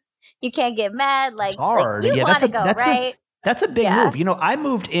happens? You can't get mad. Like, hard. You want to go, right? That's a big move. I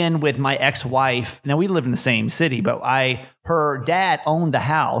moved in with my ex-wife. Now, we live in the same city, but I her dad owned the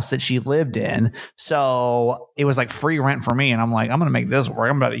house that she lived in. So it was like free rent for me. And I'm like, I'm going to make this work.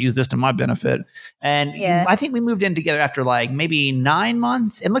 I'm about to use this to my benefit. And I think we moved in together after like maybe 9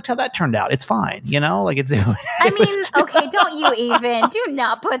 months. And look how that turned out. It's fine. You know, like it's. Okay, don't you even. Do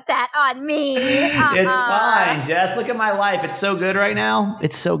not put that on me. It's fine, Jess. Look at my life. It's so good right now.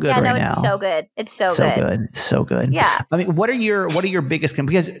 It's so good right now. It's so good. It's so good. It's so good. Yeah. I mean, what are your biggest,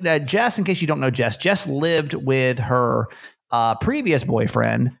 because Jess, in case you don't know Jess lived with her previous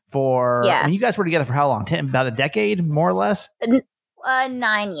boyfriend for, I mean, you guys were together for how long? About a decade, more or less?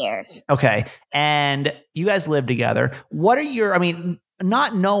 9 years. Okay. And you guys lived together. What are your, I mean,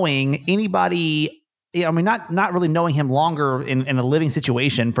 not knowing anybody, I mean, not really knowing him longer in a living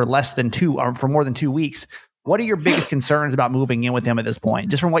situation for less than for more than 2 weeks. What are your biggest concerns about moving in with him at this point,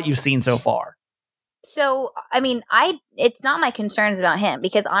 just from what you've seen so far? So, I mean, it's not my concerns about him,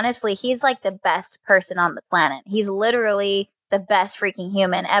 because honestly, he's like the best person on the planet. He's literally the best freaking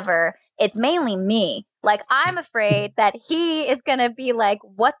human ever. It's mainly me. Like, I'm afraid that he is going to be like,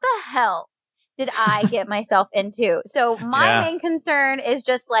 what the hell did I get myself into? So my main concern is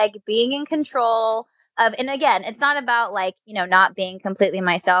just like being in control of, and again, it's not about like, you know, not being completely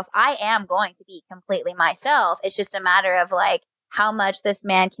myself. I am going to be completely myself. It's just a matter of like, how much this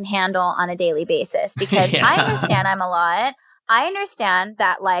man can handle on a daily basis, because I understand I'm a lot. I understand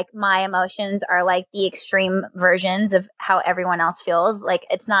that like my emotions are like the extreme versions of how everyone else feels. Like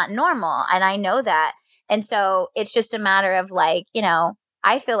it's not normal. And I know that. And so it's just a matter of like, you know,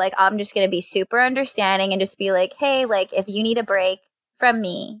 I feel like I'm just going to be super understanding and just be like, hey, like if you need a break from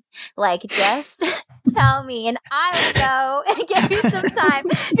me, like just tell me and I will go and give you some time,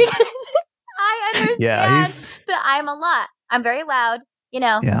 because I understand that I'm a lot. I'm very loud, you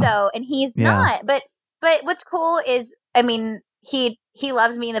know, so, and he's not, but what's cool is, I mean, he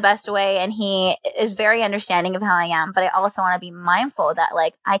loves me in the best way and he is very understanding of how I am, but I also want to be mindful that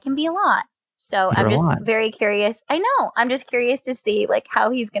like, I can be a lot. So I'm just very curious. I know, I'm just curious to see like how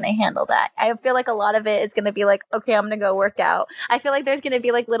he's going to handle that. I feel like a lot of it is going to be like, okay, I'm going to go work out. I feel like there's going to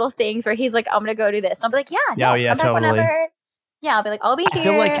be like little things where he's like, I'm going to go do this. And I'll be like, come back totally. whenever. Yeah, I'll be like, I'll be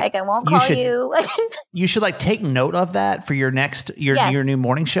here. Like I won't call you. You should like take note of that for your next your new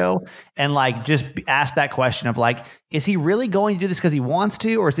morning show, and like just ask that question of like, is he really going to do this because he wants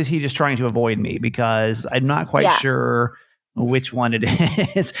to, or is he just trying to avoid me? Because I'm not quite sure which one it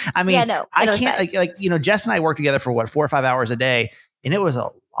is. I mean, I can't like you know, Jess and I work together for 4 or 5 hours a day, and it was a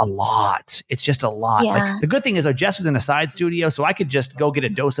lot. It's just a lot. Yeah. Like, the good thing is, though, Jess was in a side studio, so I could just go get a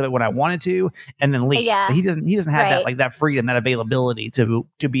dose of it when I wanted to, and then leave. Yeah. So he doesn't have that like that freedom, that availability to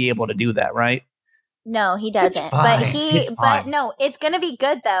be able to do that, right? No, he doesn't. But no, it's gonna be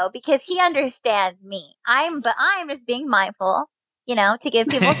good though, because he understands me. I'm just being mindful, you know, to give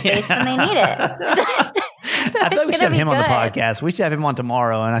people space when they need it. So I thought we should have him on the podcast. We should have him on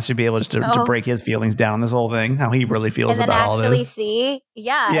tomorrow, and I should be able to break his feelings down on this whole thing, how he really feels about all this. And then actually see,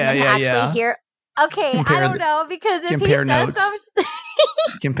 and then actually hear. Okay, I don't know, because if he says some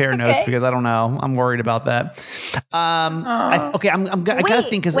compare notes, because I don't know. I'm worried about that. I gotta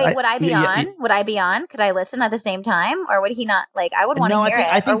think. Would I be on? Would I be on? Could I listen at the same time, or would he not? Like, I would want to hear it.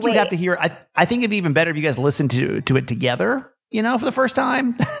 I think you'd have to hear. I think it'd be even better if you guys listened to it together. You know, for the first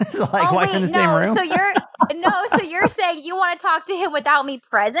time. In the same room. So you're saying you want to talk to him without me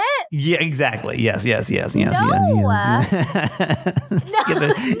present? Yeah, exactly. Yes. No. Get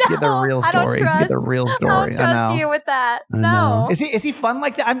the real story. Get the real story. I don't trust you with that. No. Is he fun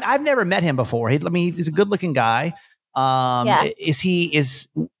like that? I've never met him before. He's a good looking guy. Would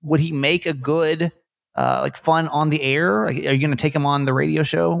he make a good like fun on the air? Like, are you going to take him on the radio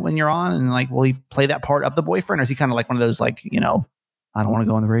show when you're on, and like will he play that part of the boyfriend, or is he kind of like one of those like, you know, I don't want to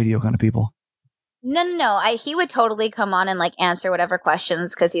go on the radio kind of people? No. He would totally come on and like answer whatever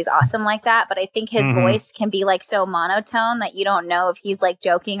questions, because he's awesome like that. But I think his voice can be like so monotone that you don't know if he's like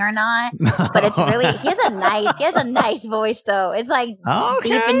joking or not. But it's really, he has a nice voice though. It's like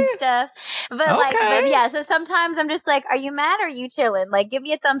deep and stuff. But so sometimes I'm just like, are you mad or are you chilling? Like, give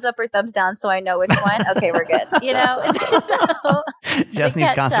me a thumbs up or thumbs down so I know which one. Okay, we're good. You know? So, Just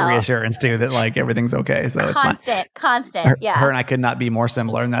needs constant reassurance too that like everything's okay. So constant. Her and I could not be more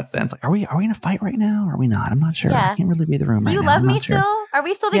similar in that sense. Like, are we in a fight right now? Or are we not? I'm not sure. I can't really read the room. Do you love me still? Are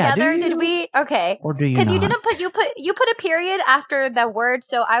we still together? Did we? Okay. Or do you? Because you didn't put you put a period after the word,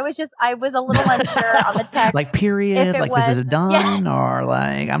 so I was a little unsure on the text. Like period. Like this is done, or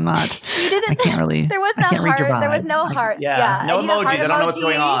like I'm not. You didn't. I can't really. There was no heart. There was no heart. No emojis. I don't know what's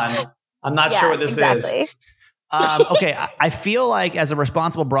going on. I'm not sure what this is. Okay, I feel like as a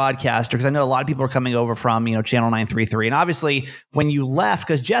responsible broadcaster, because I know a lot of people are coming over from, Channel 933. And obviously, when you left,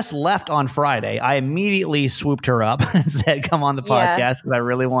 because Jess left on Friday, I immediately swooped her up and said, come on the podcast, because I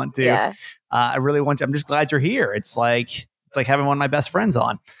really want to. Yeah. I really want to. I'm just glad you're here. It's like having one of my best friends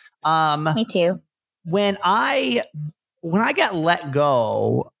on. Me too. When I got let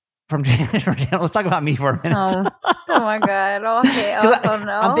go from let's talk about me for a minute. Oh my God. Okay. Oh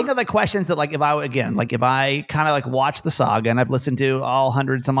no. I'm thinking of the questions that if I kind of watch the saga, and I've listened to all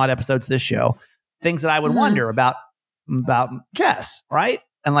 100 some odd episodes of this show, things that I would wonder about Jess, right?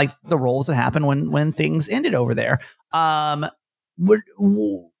 And the roles that happen when things ended over there.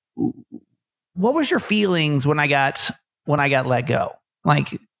 What was your feelings when I got let go?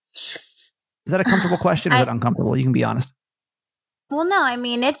 Is that a comfortable question or is it uncomfortable? You can be honest. Well, no, I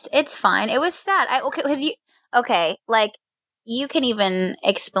mean, it's fine. It was sad. You can even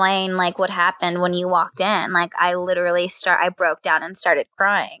explain what happened when you walked in. I literally I broke down and started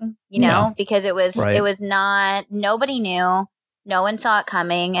crying, because it was not, nobody knew, no one saw it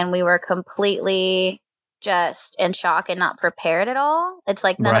coming, and we were completely just in shock and not prepared at all. It's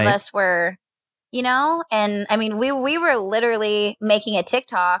none of us were, and I mean, we were literally making a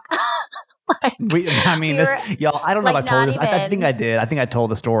TikTok. Y'all, I don't know if I told this. I think I did. I think I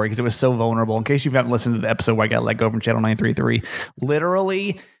told the story because it was so vulnerable. In case you haven't listened to the episode where I got let go from Channel 933,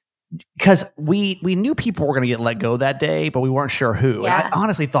 literally, because we knew people were going to get let go that day, but we weren't sure who. Yeah. And I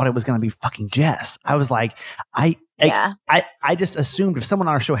honestly thought it was going to be fucking Jess. I was like, I just assumed if someone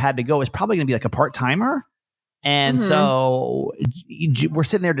on our show had to go, it's probably going to be a part-timer. And so we're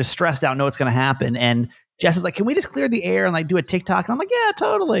sitting there just stressed out, know what's going to happen. And Jess is like, can we just clear the air and do a TikTok? And I'm like, yeah,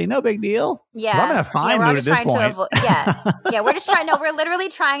 totally. No big deal. Yeah. I'm in a fine mood at this point. We're just trying. No, we're literally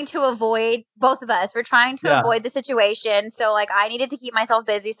trying to avoid, both of us. We're trying to avoid the situation. So I needed to keep myself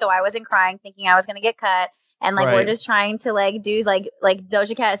busy. So I wasn't crying, thinking I was going to get cut. And we're just trying to do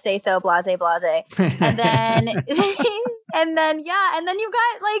Doja Cat say so, blase, blase. And then, and then you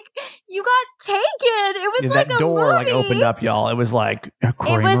got taken. It was that a door movie. Opened up, y'all. It was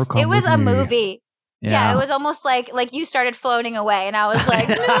it was a movie. Yeah, it was almost like you started floating away, and I was like,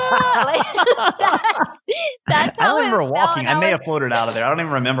 that's how I remember walking. felt. I may have floated out of there. I don't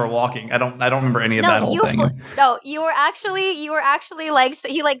even remember walking. I don't remember any of that whole thing. You were actually he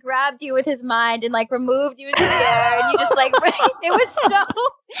grabbed you with his mind and removed you into the air, and you just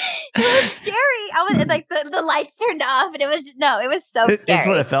it was scary. I was the lights turned off, and it was so scary. It's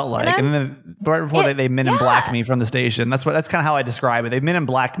what it felt like. And then right before they Men in Blacked me from the station. That's kind of how I describe it. They Men in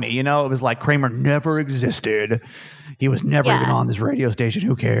Blacked me. It was like Kramer never existed. He was never even on this radio station.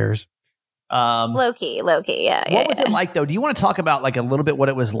 Who cares? Low-key, yeah. What was it like, though? Do you want to talk about a little bit what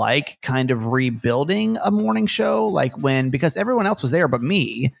it was like kind of rebuilding a morning show? Because everyone else was there but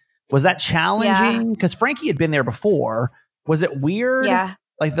me. Was that challenging? Because Frankie had been there before. Was it weird? Yeah.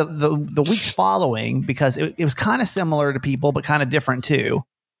 The weeks following, because it was kind of similar to people, but kind of different too.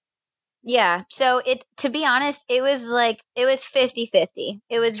 Yeah. So to be honest, it was 50-50.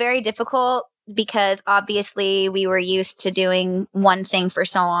 It was very difficult because obviously we were used to doing one thing for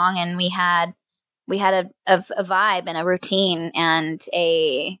so long, and we had a vibe and a routine and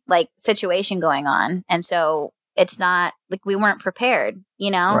a situation going on. And so it's not we weren't prepared,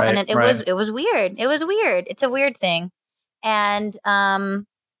 Right, and it was weird. It was weird. It's a weird thing. And,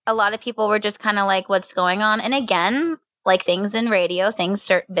 a lot of people were just kind of what's going on? And again, things in radio,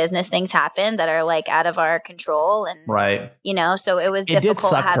 business things happen that are out of our control. And, right. So it was difficult. It did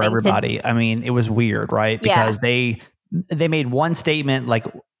suck for everybody. I mean, it was weird, right? Because they made one statement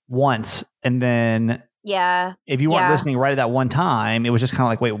once, and then if you weren't listening right at that one time, it was just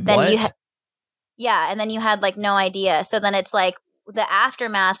kind of wait, then what? And then you had no idea. So then it's the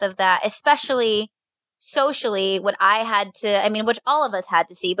aftermath of that, especially socially, what I had to, which all of us had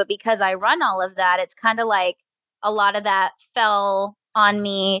to see, but because I run all of that, it's kind of a lot of that fell on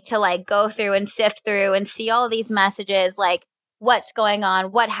me to go through and sift through and see all these messages, what's going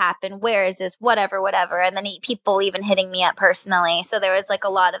on, what happened, where is this, whatever. And then people even hitting me up personally. So there was a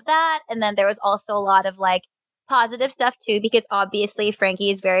lot of that. And then there was also a lot of positive stuff too, because obviously Frankie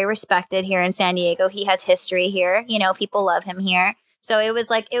is very respected here in San Diego. He has history here. People love him here. So it was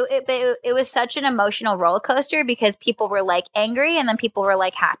it was such an emotional roller coaster because people were angry and then people were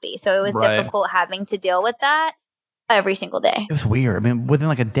happy. So it was difficult having to deal with that every single day. It was weird. Within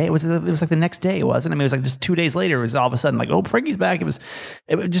a day, it was the next day, wasn't it? It was just 2 days later, it was all of a sudden oh, Frankie's back. It was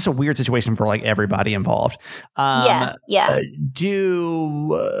just a weird situation for everybody involved. From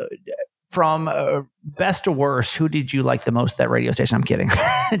best to worst, who did you like the most at that radio station? I'm kidding.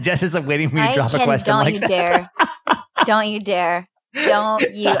 Jess is waiting for me to drop a question. Don't you dare. Don't you dare.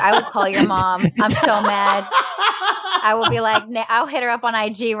 I will call your mom. I'm so mad. I will be like, I'll hit her up on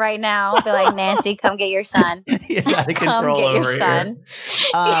IG right now. Be like, Nancy, come get your son. Come get your son.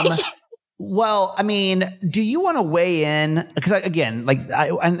 Well, I mean, do you want to weigh in? Because again,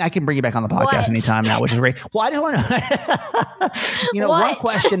 I can bring you back on the podcast anytime now, which is great. Well, I just want to, one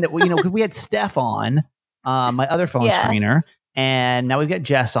question that because we had Steph on, my other phone screener, and now we've got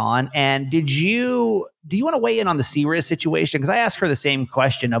Jess on. And do you want to weigh in on the C-Riz situation? Because I asked her the same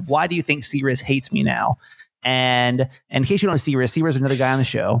question of why do you think C-Riz hates me now? And in case you don't know C-Riz is another guy on the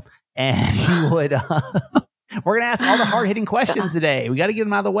show, and he would. We're going to ask all the hard-hitting questions today. We got to get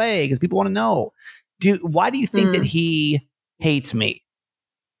them out of the way because people want to know. Why do you think that he hates me?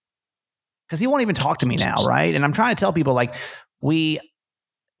 Because he won't even talk to me now, right? And I'm trying to tell people what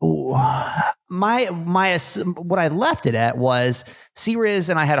I left it at was C-Riz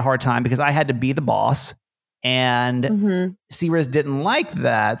and I had a hard time because I had to be the boss. And C-Riz didn't like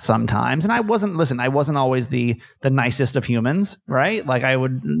that sometimes. And I wasn't always the nicest of humans, right? Like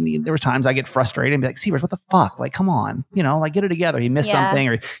there was times I get frustrated and be like, C-Riz, what the fuck? Like, come on, get it together. He missed something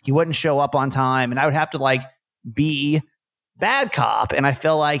or he wouldn't show up on time. And I would have to be bad cop. And I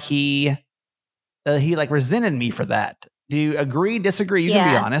felt like he resented me for that. Do you agree, disagree? You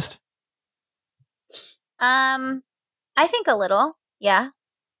can be honest. I think a little. Yeah,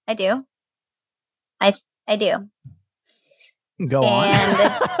 I do. I do. Go on.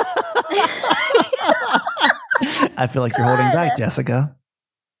 I feel like you're holding back, Jessica.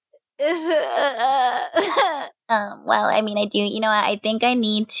 Well, I mean, I do. I think I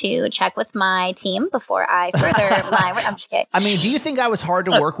need to check with my team before I further my. I'm just kidding. I mean, do you think I was hard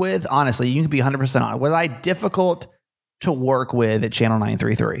to work with? Honestly, you can be 100% honest. Was I difficult to work with at Channel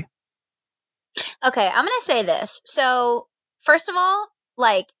 933? Okay, I'm gonna say this. So, first of all,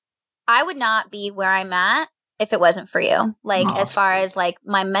 I would not be where I'm at if it wasn't for you. As far as my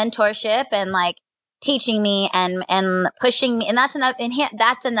mentorship and teaching me and pushing me, and that's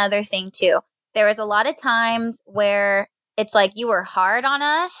another thing too. There was a lot of times where it's you were hard on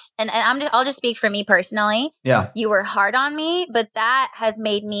us, and I'll just speak for me personally. Yeah, you were hard on me, but that has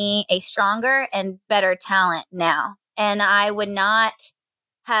made me a stronger and better talent now. And I would not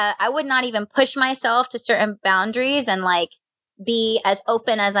even push myself to certain boundaries and be as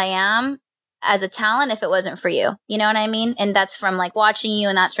open as I am as a talent if it wasn't for you. You know what I mean? And that's from watching you,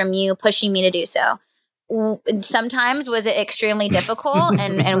 and that's from you pushing me to do so. Sometimes was it extremely difficult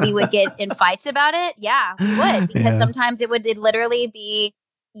and we would get in fights about it? Yeah, we would, because sometimes it would literally be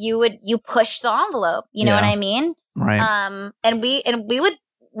you push the envelope. You know what I mean? Right. And we would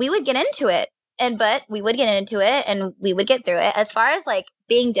get into it. But we would get into it and we would get through it. As far as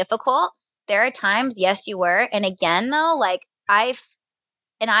being difficult, there are times, yes, you were. And again, though, I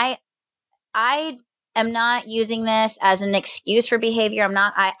am not using this as an excuse for behavior.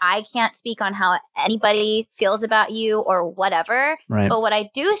 I can't speak on how anybody feels about you or whatever. Right. But what I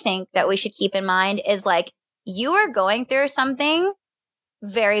do think that we should keep in mind is you are going through something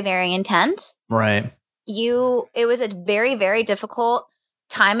very, very intense. Right. It was a very, very difficult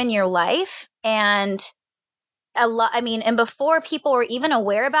time in your life. And and before people were even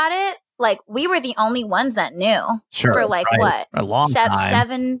aware about it, we were the only ones that knew for what? A long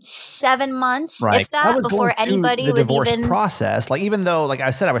time. 7 months, if that, before anybody was even process. Even though, I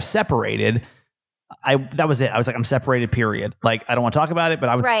said, I was separated, that was it. I was I'm separated, period. I don't want to talk about it, but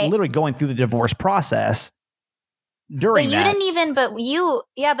I was literally going through the divorce process during that. But you didn't even,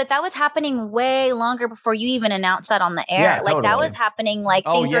 but that was happening way longer before you even announced that on the air. Yeah, totally. That was happening,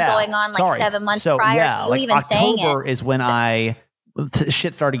 things were going on 7 months prior to you even saying it. October is when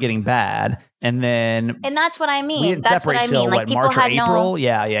shit started getting bad, and that's what I mean. That's what I mean. People March had or April.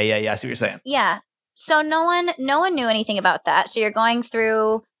 Yeah. I see what you're saying. Yeah. So no one knew anything about that. So you're going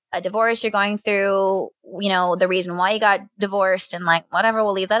through a divorce. You're going through, the reason why you got divorced, and whatever.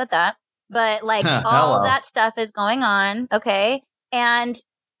 We'll leave that at that. But all of that stuff is going on. Okay. And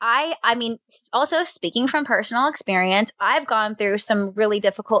I mean, also speaking from personal experience, I've gone through some really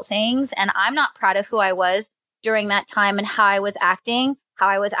difficult things, and I'm not proud of who I was during that time and how I was acting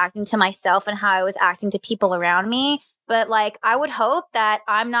to myself and how I was acting to people around me. But I would hope that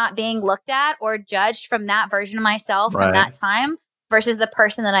I'm not being looked at or judged from that version of myself from that time versus the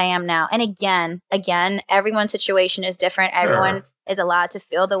person that I am now. And again, everyone's situation is different. Everyone is allowed to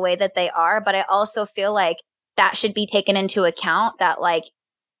feel the way that they are. But I also feel that should be taken into account, that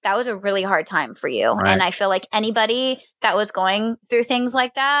that was a really hard time for you. Right. And I feel like anybody that was going through things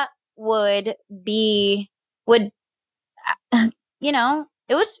like that it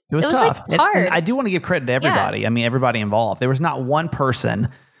was tough. Hard. I do want to give credit to everybody. Yeah. I mean, everybody involved. There was not one person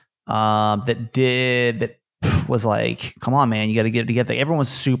that was like, come on, man, you got to get it together. Everyone was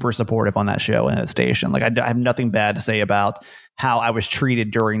super supportive on that show and that station. Like I have nothing bad to say about how I was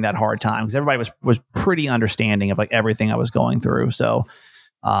treated during that hard time, because everybody was pretty understanding of like everything I was going through. So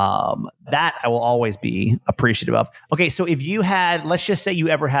that I will always be appreciative of. Okay, so if you had, let's just say you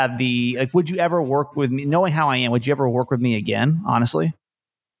ever had would you ever work with me, knowing how I am, would you ever work with me again, honestly?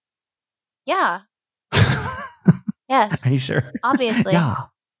 Yeah. Yes. Are you sure? Obviously. Yeah.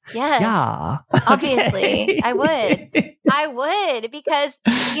 Yes. Yeah. Obviously. Okay. I would because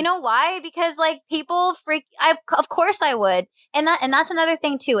you know why? Because like people of course I would. And that's another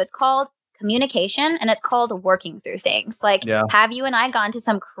thing too. It's called communication and it's called working through things. Like, have you and I gone to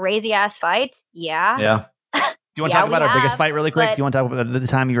some crazy ass fights? Yeah. Yeah. Do you want to talk about our biggest fight really quick? Do you want to talk about the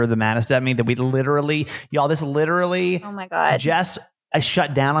time you were the maddest at me that we literally, this literally, oh my God. Jess, I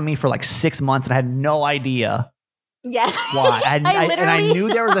shut down on me for like 6 months and I had no idea. Yes. Why? And I knew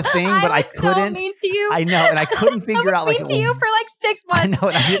there was a thing, but I couldn't. So mean to you. I know, and I couldn't figure out. I was mean to you for like 6 months. I know,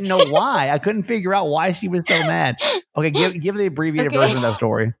 and I didn't know why. I couldn't figure out why she was so mad. Okay, give the abbreviated version of that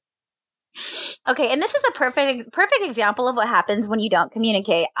story. Okay, and this is a perfect example of what happens when you don't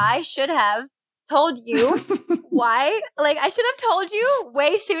communicate. I should have told you why. Like, I should have told you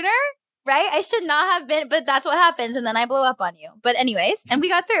way sooner. Right? I should not have been, but that's what happens. And then I blew up on you. But anyways, and we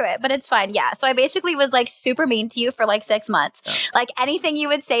got through it, but it's fine. Yeah. So I basically was like super mean to you for like 6 months. Yeah. Like anything you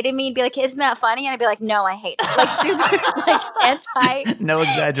would say to me, be like, isn't that funny? And I'd be like, no, I hate it. Like super like anti. No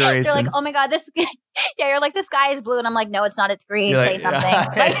exaggeration. You're like, oh my God, you're like, the sky is blue. And I'm like, no, it's not. It's green. Say something.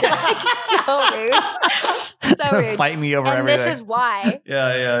 Yeah. So rude. So rude. Fight me over everything. And this is why.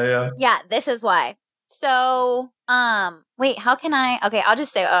 Yeah, this is why. So, wait, how can I'll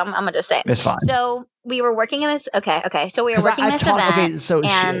just say, I'm going to just say. It's fine. So we were working in this, okay. So we were working this event. Okay, so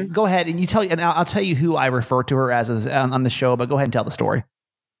go ahead and you tell, and I'll tell you who I refer to her as on the show, but go ahead and tell the story.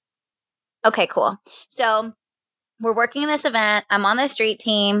 Okay, cool. So we're working in this event. I'm on the street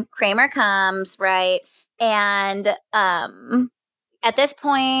team. Kramer comes, right? And, at this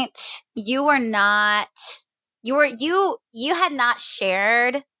point, you had not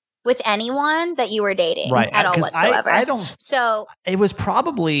shared with anyone that you were dating at all whatsoever. I don't. So it was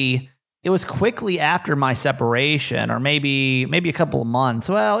quickly after my separation, or maybe a couple of months.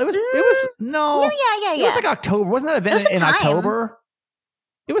 Well, it was no. Yeah. It was like October. Wasn't that event in October?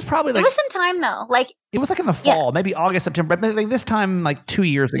 It was probably like. It was some time though. Like it was like in the fall, maybe August, September. But like this time, like 2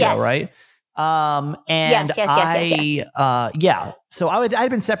 years ago, right? And yes. So I'd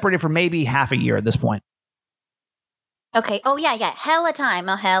been separated for maybe half a year at this point. Okay. Oh, yeah. Hella time.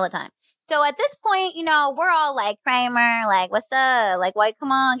 So at this point, we're all like, Kramer, like, what's up? Like, why? Come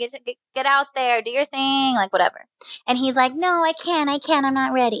on, get out there, do your thing, like, whatever. And he's like, no, I can't. I'm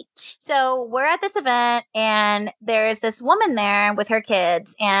not ready. So we're at this event and there's this woman there with her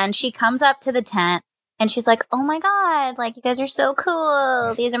kids and she comes up to the tent and she's like, oh my God, like, you guys are so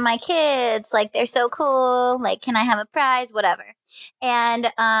cool. These are my kids. Like, they're so cool. Like, can I have a prize? Whatever.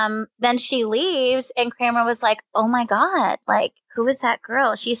 And then she leaves and Kramer was like, oh my God, like, who is that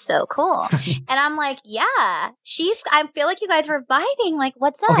girl? She's so cool. And I'm like, yeah, I feel like you guys were vibing. Like,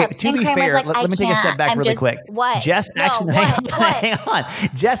 what's up? Okay, to and be Kramer's fair, like, let me take a step back really quick. What? Jess actually, hang on.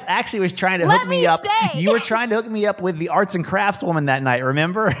 Jess actually was trying to hook me up. You were trying to hook me up with the arts and crafts woman that night,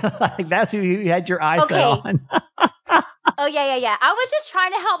 remember? Like, that's who you had your eyes set on. Oh, yeah. I was just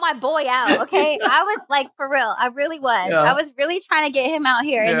trying to help my boy out, okay? I was like, for real. I really was. Yeah. I was really trying to get him out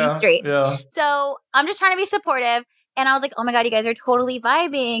here in these streets. Yeah. So I'm just trying to be supportive. And I was like, oh my God, you guys are totally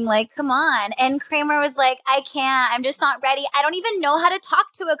vibing. Like, come on. And Kramer was like, I can't. I'm just not ready. I don't even know how to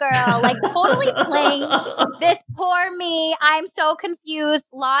talk to a girl. Like, totally playing this poor me. I'm so confused.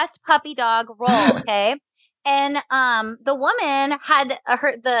 Lost puppy dog role, okay? And the woman had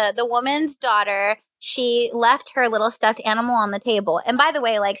the woman's daughter. She left her little stuffed animal on the table. And by the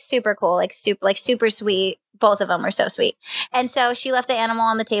way, like, super cool, like super sweet. Both of them were so sweet. And so she left the animal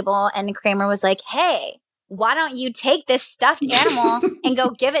on the table and Kramer was like, hey, why don't you take this stuffed animal and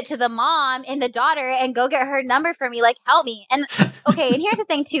go give it to the mom and the daughter and go get her number for me? Like, help me. And okay. And here's the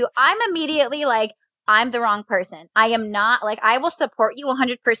thing too. I'm immediately like, I'm the wrong person. I am not like, I will support you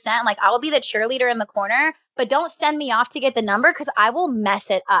 100%. Like, I will be the cheerleader in the corner, but don't send me off to get the number because I will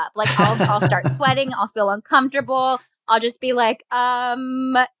mess it up. Like, I'll start sweating. I'll feel uncomfortable. I'll just be like, I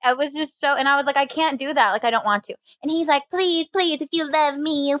was just so, and I was like, I can't do that. Like, I don't want to. And he's like, please, if you love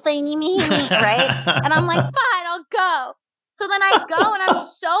me, you'll find me, right? And I'm like, fine, I'll go. So then I go and I'm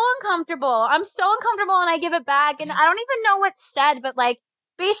so uncomfortable. And I give it back. And I don't even know what's said, but like,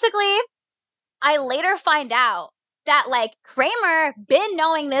 basically, I later find out that like Kramer been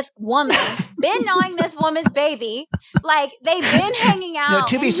knowing this woman been knowing this woman's baby. Like, they've been hanging out. No,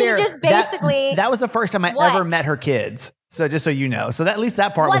 to be fair, he just basically that was the first time I ever met her kids. So just so you know. So that, at least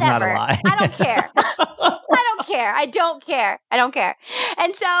that part was not a lie. I don't care. I don't care.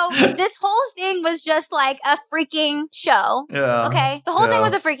 And so this whole thing was just like a freaking show. Yeah. Okay. The whole thing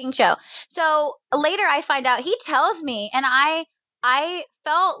was a freaking show. So later I find out, he tells me, and I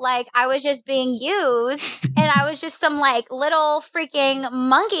felt like I was just being used, and I was just some like little freaking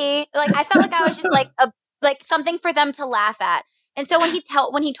monkey. Like, I felt like I was just like something for them to laugh at. And so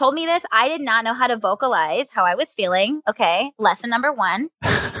when he told me this, I did not know how to vocalize how I was feeling. Okay. Lesson number 1.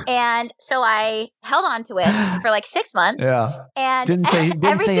 And so I held on to it for like 6 months. Yeah. And didn't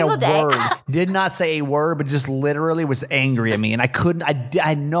every say single a day. word. Did not say a word, but just literally was angry at me. And I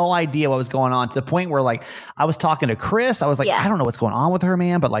had no idea what was going on, to the point where like I was talking to Chris. I was like, I don't know what's going on with her,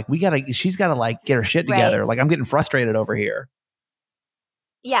 man. But like, she's got to like get her shit together. Right. Like, I'm getting frustrated over here.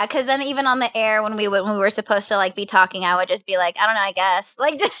 Yeah, because then even on the air when we were supposed to like be talking, I would just be like, I don't know, I guess,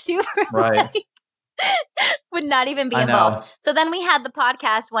 like, just super right. would not even be involved. So then we had the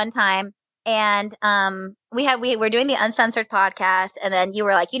podcast one time, and we were doing the uncensored podcast, and then you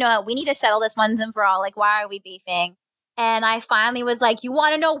were like, you know what, we need to settle this once and for all. Like, why are we beefing? And I finally was like, you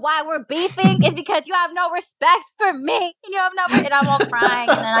want to know why we're beefing? It's because you have no respect for me, and you have no. And I'm all crying,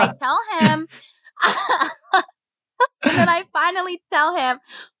 and then I tell him. And then I finally tell him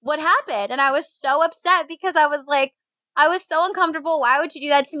what happened. And I was so upset because I was like, I was so uncomfortable. Why would you do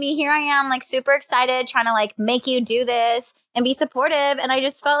that to me? Here I am, like, super excited, trying to like make you do this and be supportive. And I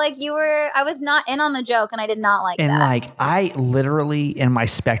just felt like I was not in on the joke, and I did not like that. And like, I literally in my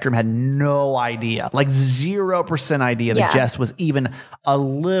spectrum had no idea, like 0% idea that Jess was even a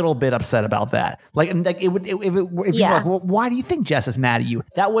little bit upset about that. Like, and like if you're like, well, why do you think Jess is mad at you?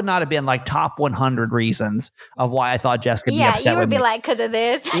 That would not have been like top 100 reasons of why I thought Jess could be upset with me. Yeah, you would be like, because of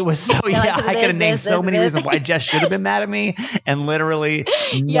this. It was so, I could have named so many reasons why Jess should have been mad at me. And literally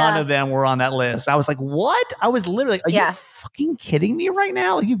none of them were on that list. I was like, what? I was literally like, are you fucking kidding me right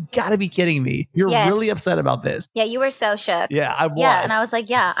now? Like, you gotta be kidding me. You're really upset about this. Yeah, you were so shook. Yeah, I was. Yeah, and I was like,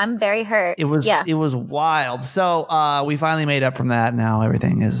 yeah, I'm very hurt. It was wild. So we finally made up from that. Now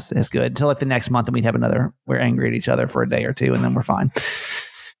everything is good. Until like the next month, and we'd have we're angry at each other for a day or two, and then we're fine.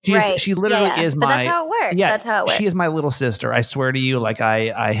 She literally is my. But that's how it works. Yeah, that's how it works. She is my little sister. I swear to you. Like,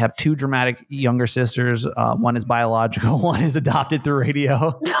 I have 2 dramatic younger sisters. One is biological. One is adopted through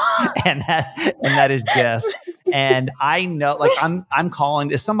radio, and that is Jess. And I know, like, I'm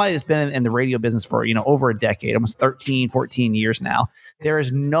calling as somebody that's been in the radio business for over a decade, almost 13, 14 years now. There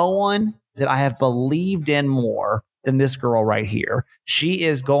is no one that I have believed in more than this girl right here. She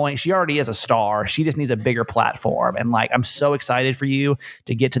already is a star. She just needs a bigger platform. And like, I'm so excited for you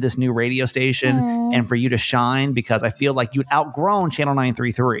to get to this new radio station and for you to shine, because I feel like you'd outgrown Channel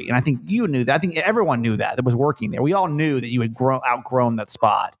 933. And I think you knew that. I think everyone knew that was working there. We all knew that you had outgrown that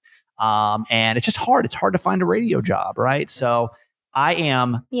spot. And it's just hard. It's hard to find a radio job, right? So I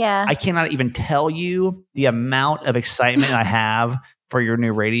cannot even tell you the amount of excitement I have for your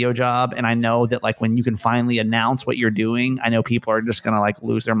new radio job. And I know that like when you can finally announce what you're doing, I know people are just going to like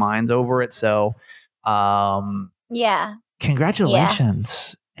lose their minds over it. So,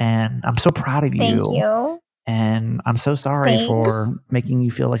 congratulations. Yeah. And I'm so proud of you. Thank you. And I'm so sorry for making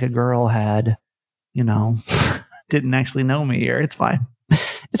you feel like a girl had, didn't actually know me here. It's fine.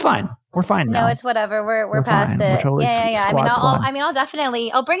 It's fine. We're fine now. No, it's whatever. We're past fine. it. We're totally I'll definitely.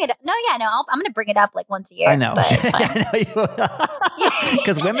 I'll bring it. I'm going to bring it up like once a year. I know. But it's fine. I know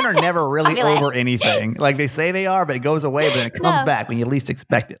because women are never really over anything. Like they say they are, but it goes away, but then it comes back when you least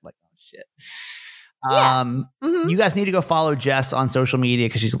expect it. Like, oh shit. You guys need to go follow Jess on social media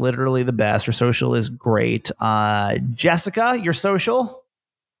because she's literally the best. Her social is great. Jessica, your social?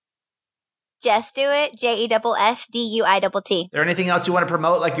 Jess Do It, JESSDUITT. Is there anything else you want to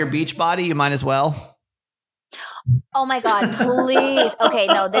promote, like your beach body? You might as well. Oh my God, please. Okay,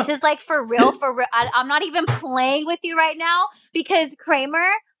 no, this is like for real. I'm not even playing with you right now because Kramer,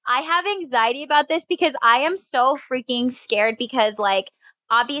 I have anxiety about this because I am so freaking scared because like,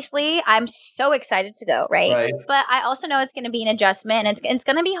 obviously, I'm so excited to go, right? But I also know it's going to be an adjustment, and it's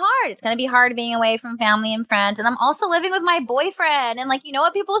going to be hard. It's going to be hard being away from family and friends, and I'm also living with my boyfriend, and like, you know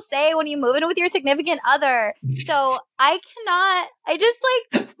what people say when you move in with your significant other. So I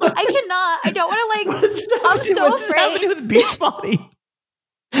don't want to like. I'm so afraid. What's happening with beach body?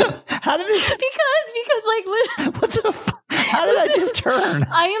 How did it? Because like, listen, what the fuck? How did that just turn?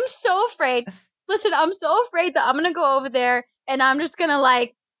 I am so afraid. Listen, I'm so afraid that I'm going to go over there. And I'm just gonna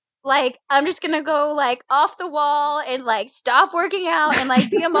I'm just gonna go like off the wall and like stop working out and like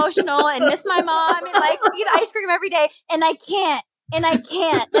be emotional and miss my mom and like eat ice cream every day. And I can't and I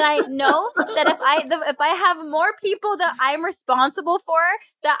can't. And I know that if I have more people that I'm responsible for,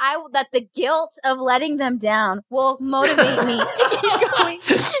 that the guilt of letting them down will motivate me to keep going.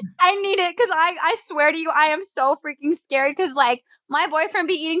 I need it because I swear to you, I am so freaking scared because like my boyfriend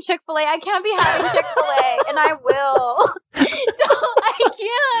be eating Chick-fil-A. I can't be having Chick-fil-A, and I will. So I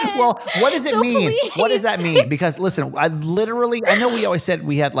can't. Well, what does it mean? Please. What does that mean? Because listen, I know we always said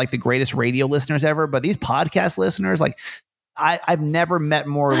we had like the greatest radio listeners ever, but these podcast listeners, like I've never met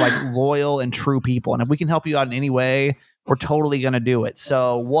more like loyal and true people. And if we can help you out in any way, we're totally going to do it.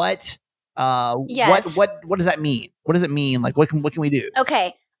 So what does that mean? What does it mean? Like, what can we do?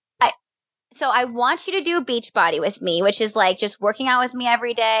 Okay. So I want you to do Beachbody with me, which is like just working out with me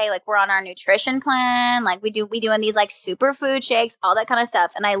every day. Like we're on our nutrition plan. Like we doing these like superfood shakes, all that kind of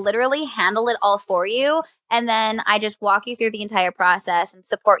stuff. And I literally handle it all for you. And then I just walk you through the entire process and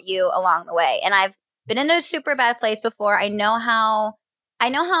support you along the way. And I've been in a super bad place before. I know how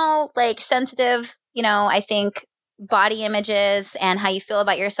like sensitive, I think body images and how you feel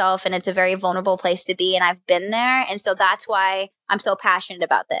about yourself. And it's a very vulnerable place to be. And I've been there. And so that's why I'm so passionate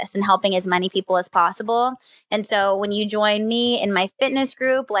about this and helping as many people as possible. And so when you join me in my fitness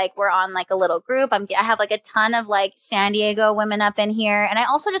group, like we're on like a little group, I have like a ton of like San Diego women up in here. And I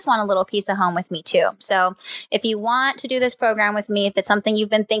also just want a little piece of home with me too. So if you want to do this program with me, if it's something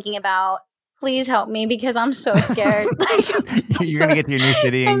you've been thinking about, please help me because I'm so scared. You're going to get to your new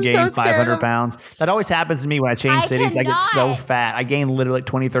city and gain 500 pounds. That always happens to me when I change cities. I get so fat. I gain literally like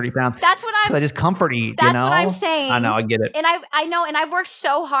 20, 30 pounds. That's what I just comfort eat, That's what I'm saying. I know, I get it. And I know, and I've worked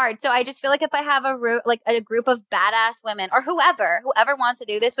so hard. So I just feel like if I have a group of badass women or whoever wants to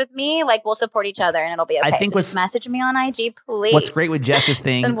do this with me, like we'll support each other and it'll be okay. I think just message me on IG, please. What's great with Jess's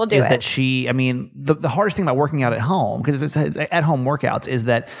thing is that the hardest thing about working out at home, because it's at home workouts, is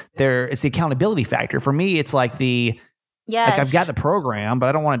that it's the accountability factor. For me, it's like like I've got the program, but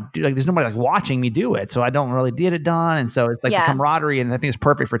I don't want to do there's nobody like watching me do it. So I don't really get it done. And so it's like the camaraderie, and I think it's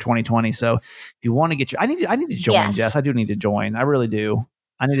perfect for 2020. So if you want to get I need to join, Jess. I do need to join. I really do.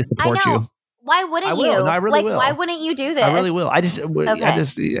 I need to support you. Why wouldn't you? No, I really will. Why wouldn't you do this? I really will. I got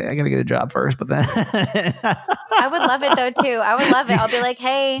to get a job first, but then I would love it though too. I would love it. I'll be like,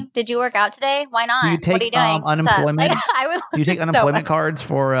 hey, did you work out today? Why not? Do you take what are you doing? Unemployment? Do you take unemployment cards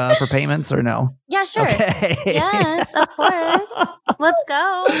for payments or no? Yeah, sure. Okay. Yes, of course. Let's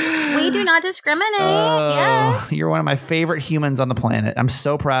go. We do not discriminate. Yes. You're one of my favorite humans on the planet. I'm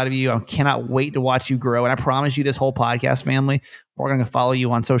so proud of you. I cannot wait to watch you grow. And I promise you, this whole podcast family, we're going to follow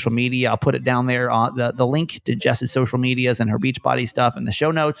you on social media. I'll put it down there on the link to Jess's social medias and her Beachbody stuff in the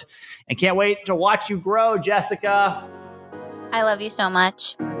show notes. And can't wait to watch you grow, Jessica. I love you so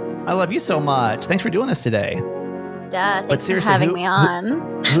much. I love you so much. Thanks for doing this today. Duh. Thanks for having me on.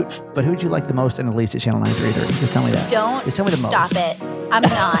 But who'd you like the most and the least at Channel 9330? Just tell me that. Just tell me the most. Stop it. I'm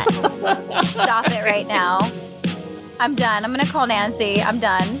not. Stop it right now. I'm done. I'm going to call Nancy. I'm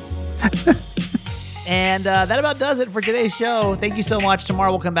done. And that about does it for today's show. Thank you so much.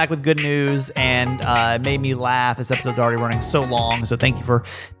 Tomorrow we'll come back with good news, and it made me laugh. This episode's already running so long, so thank you for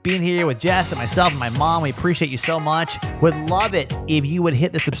being here with Jess and myself and my mom. We appreciate you so much. Would love it if you would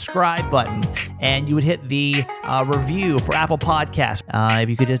hit the subscribe button and you would hit the review for Apple Podcasts. If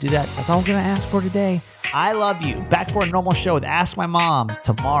you could just do that, that's all I'm going to ask for today. I love you. Back for a normal show with Ask My Mom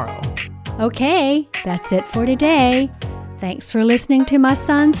tomorrow. Okay, that's it for today. Thanks for listening to my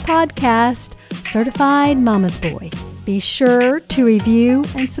son's podcast, Certified Mama's Boy. Be sure to review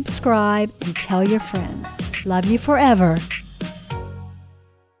and subscribe and tell your friends. Love you forever.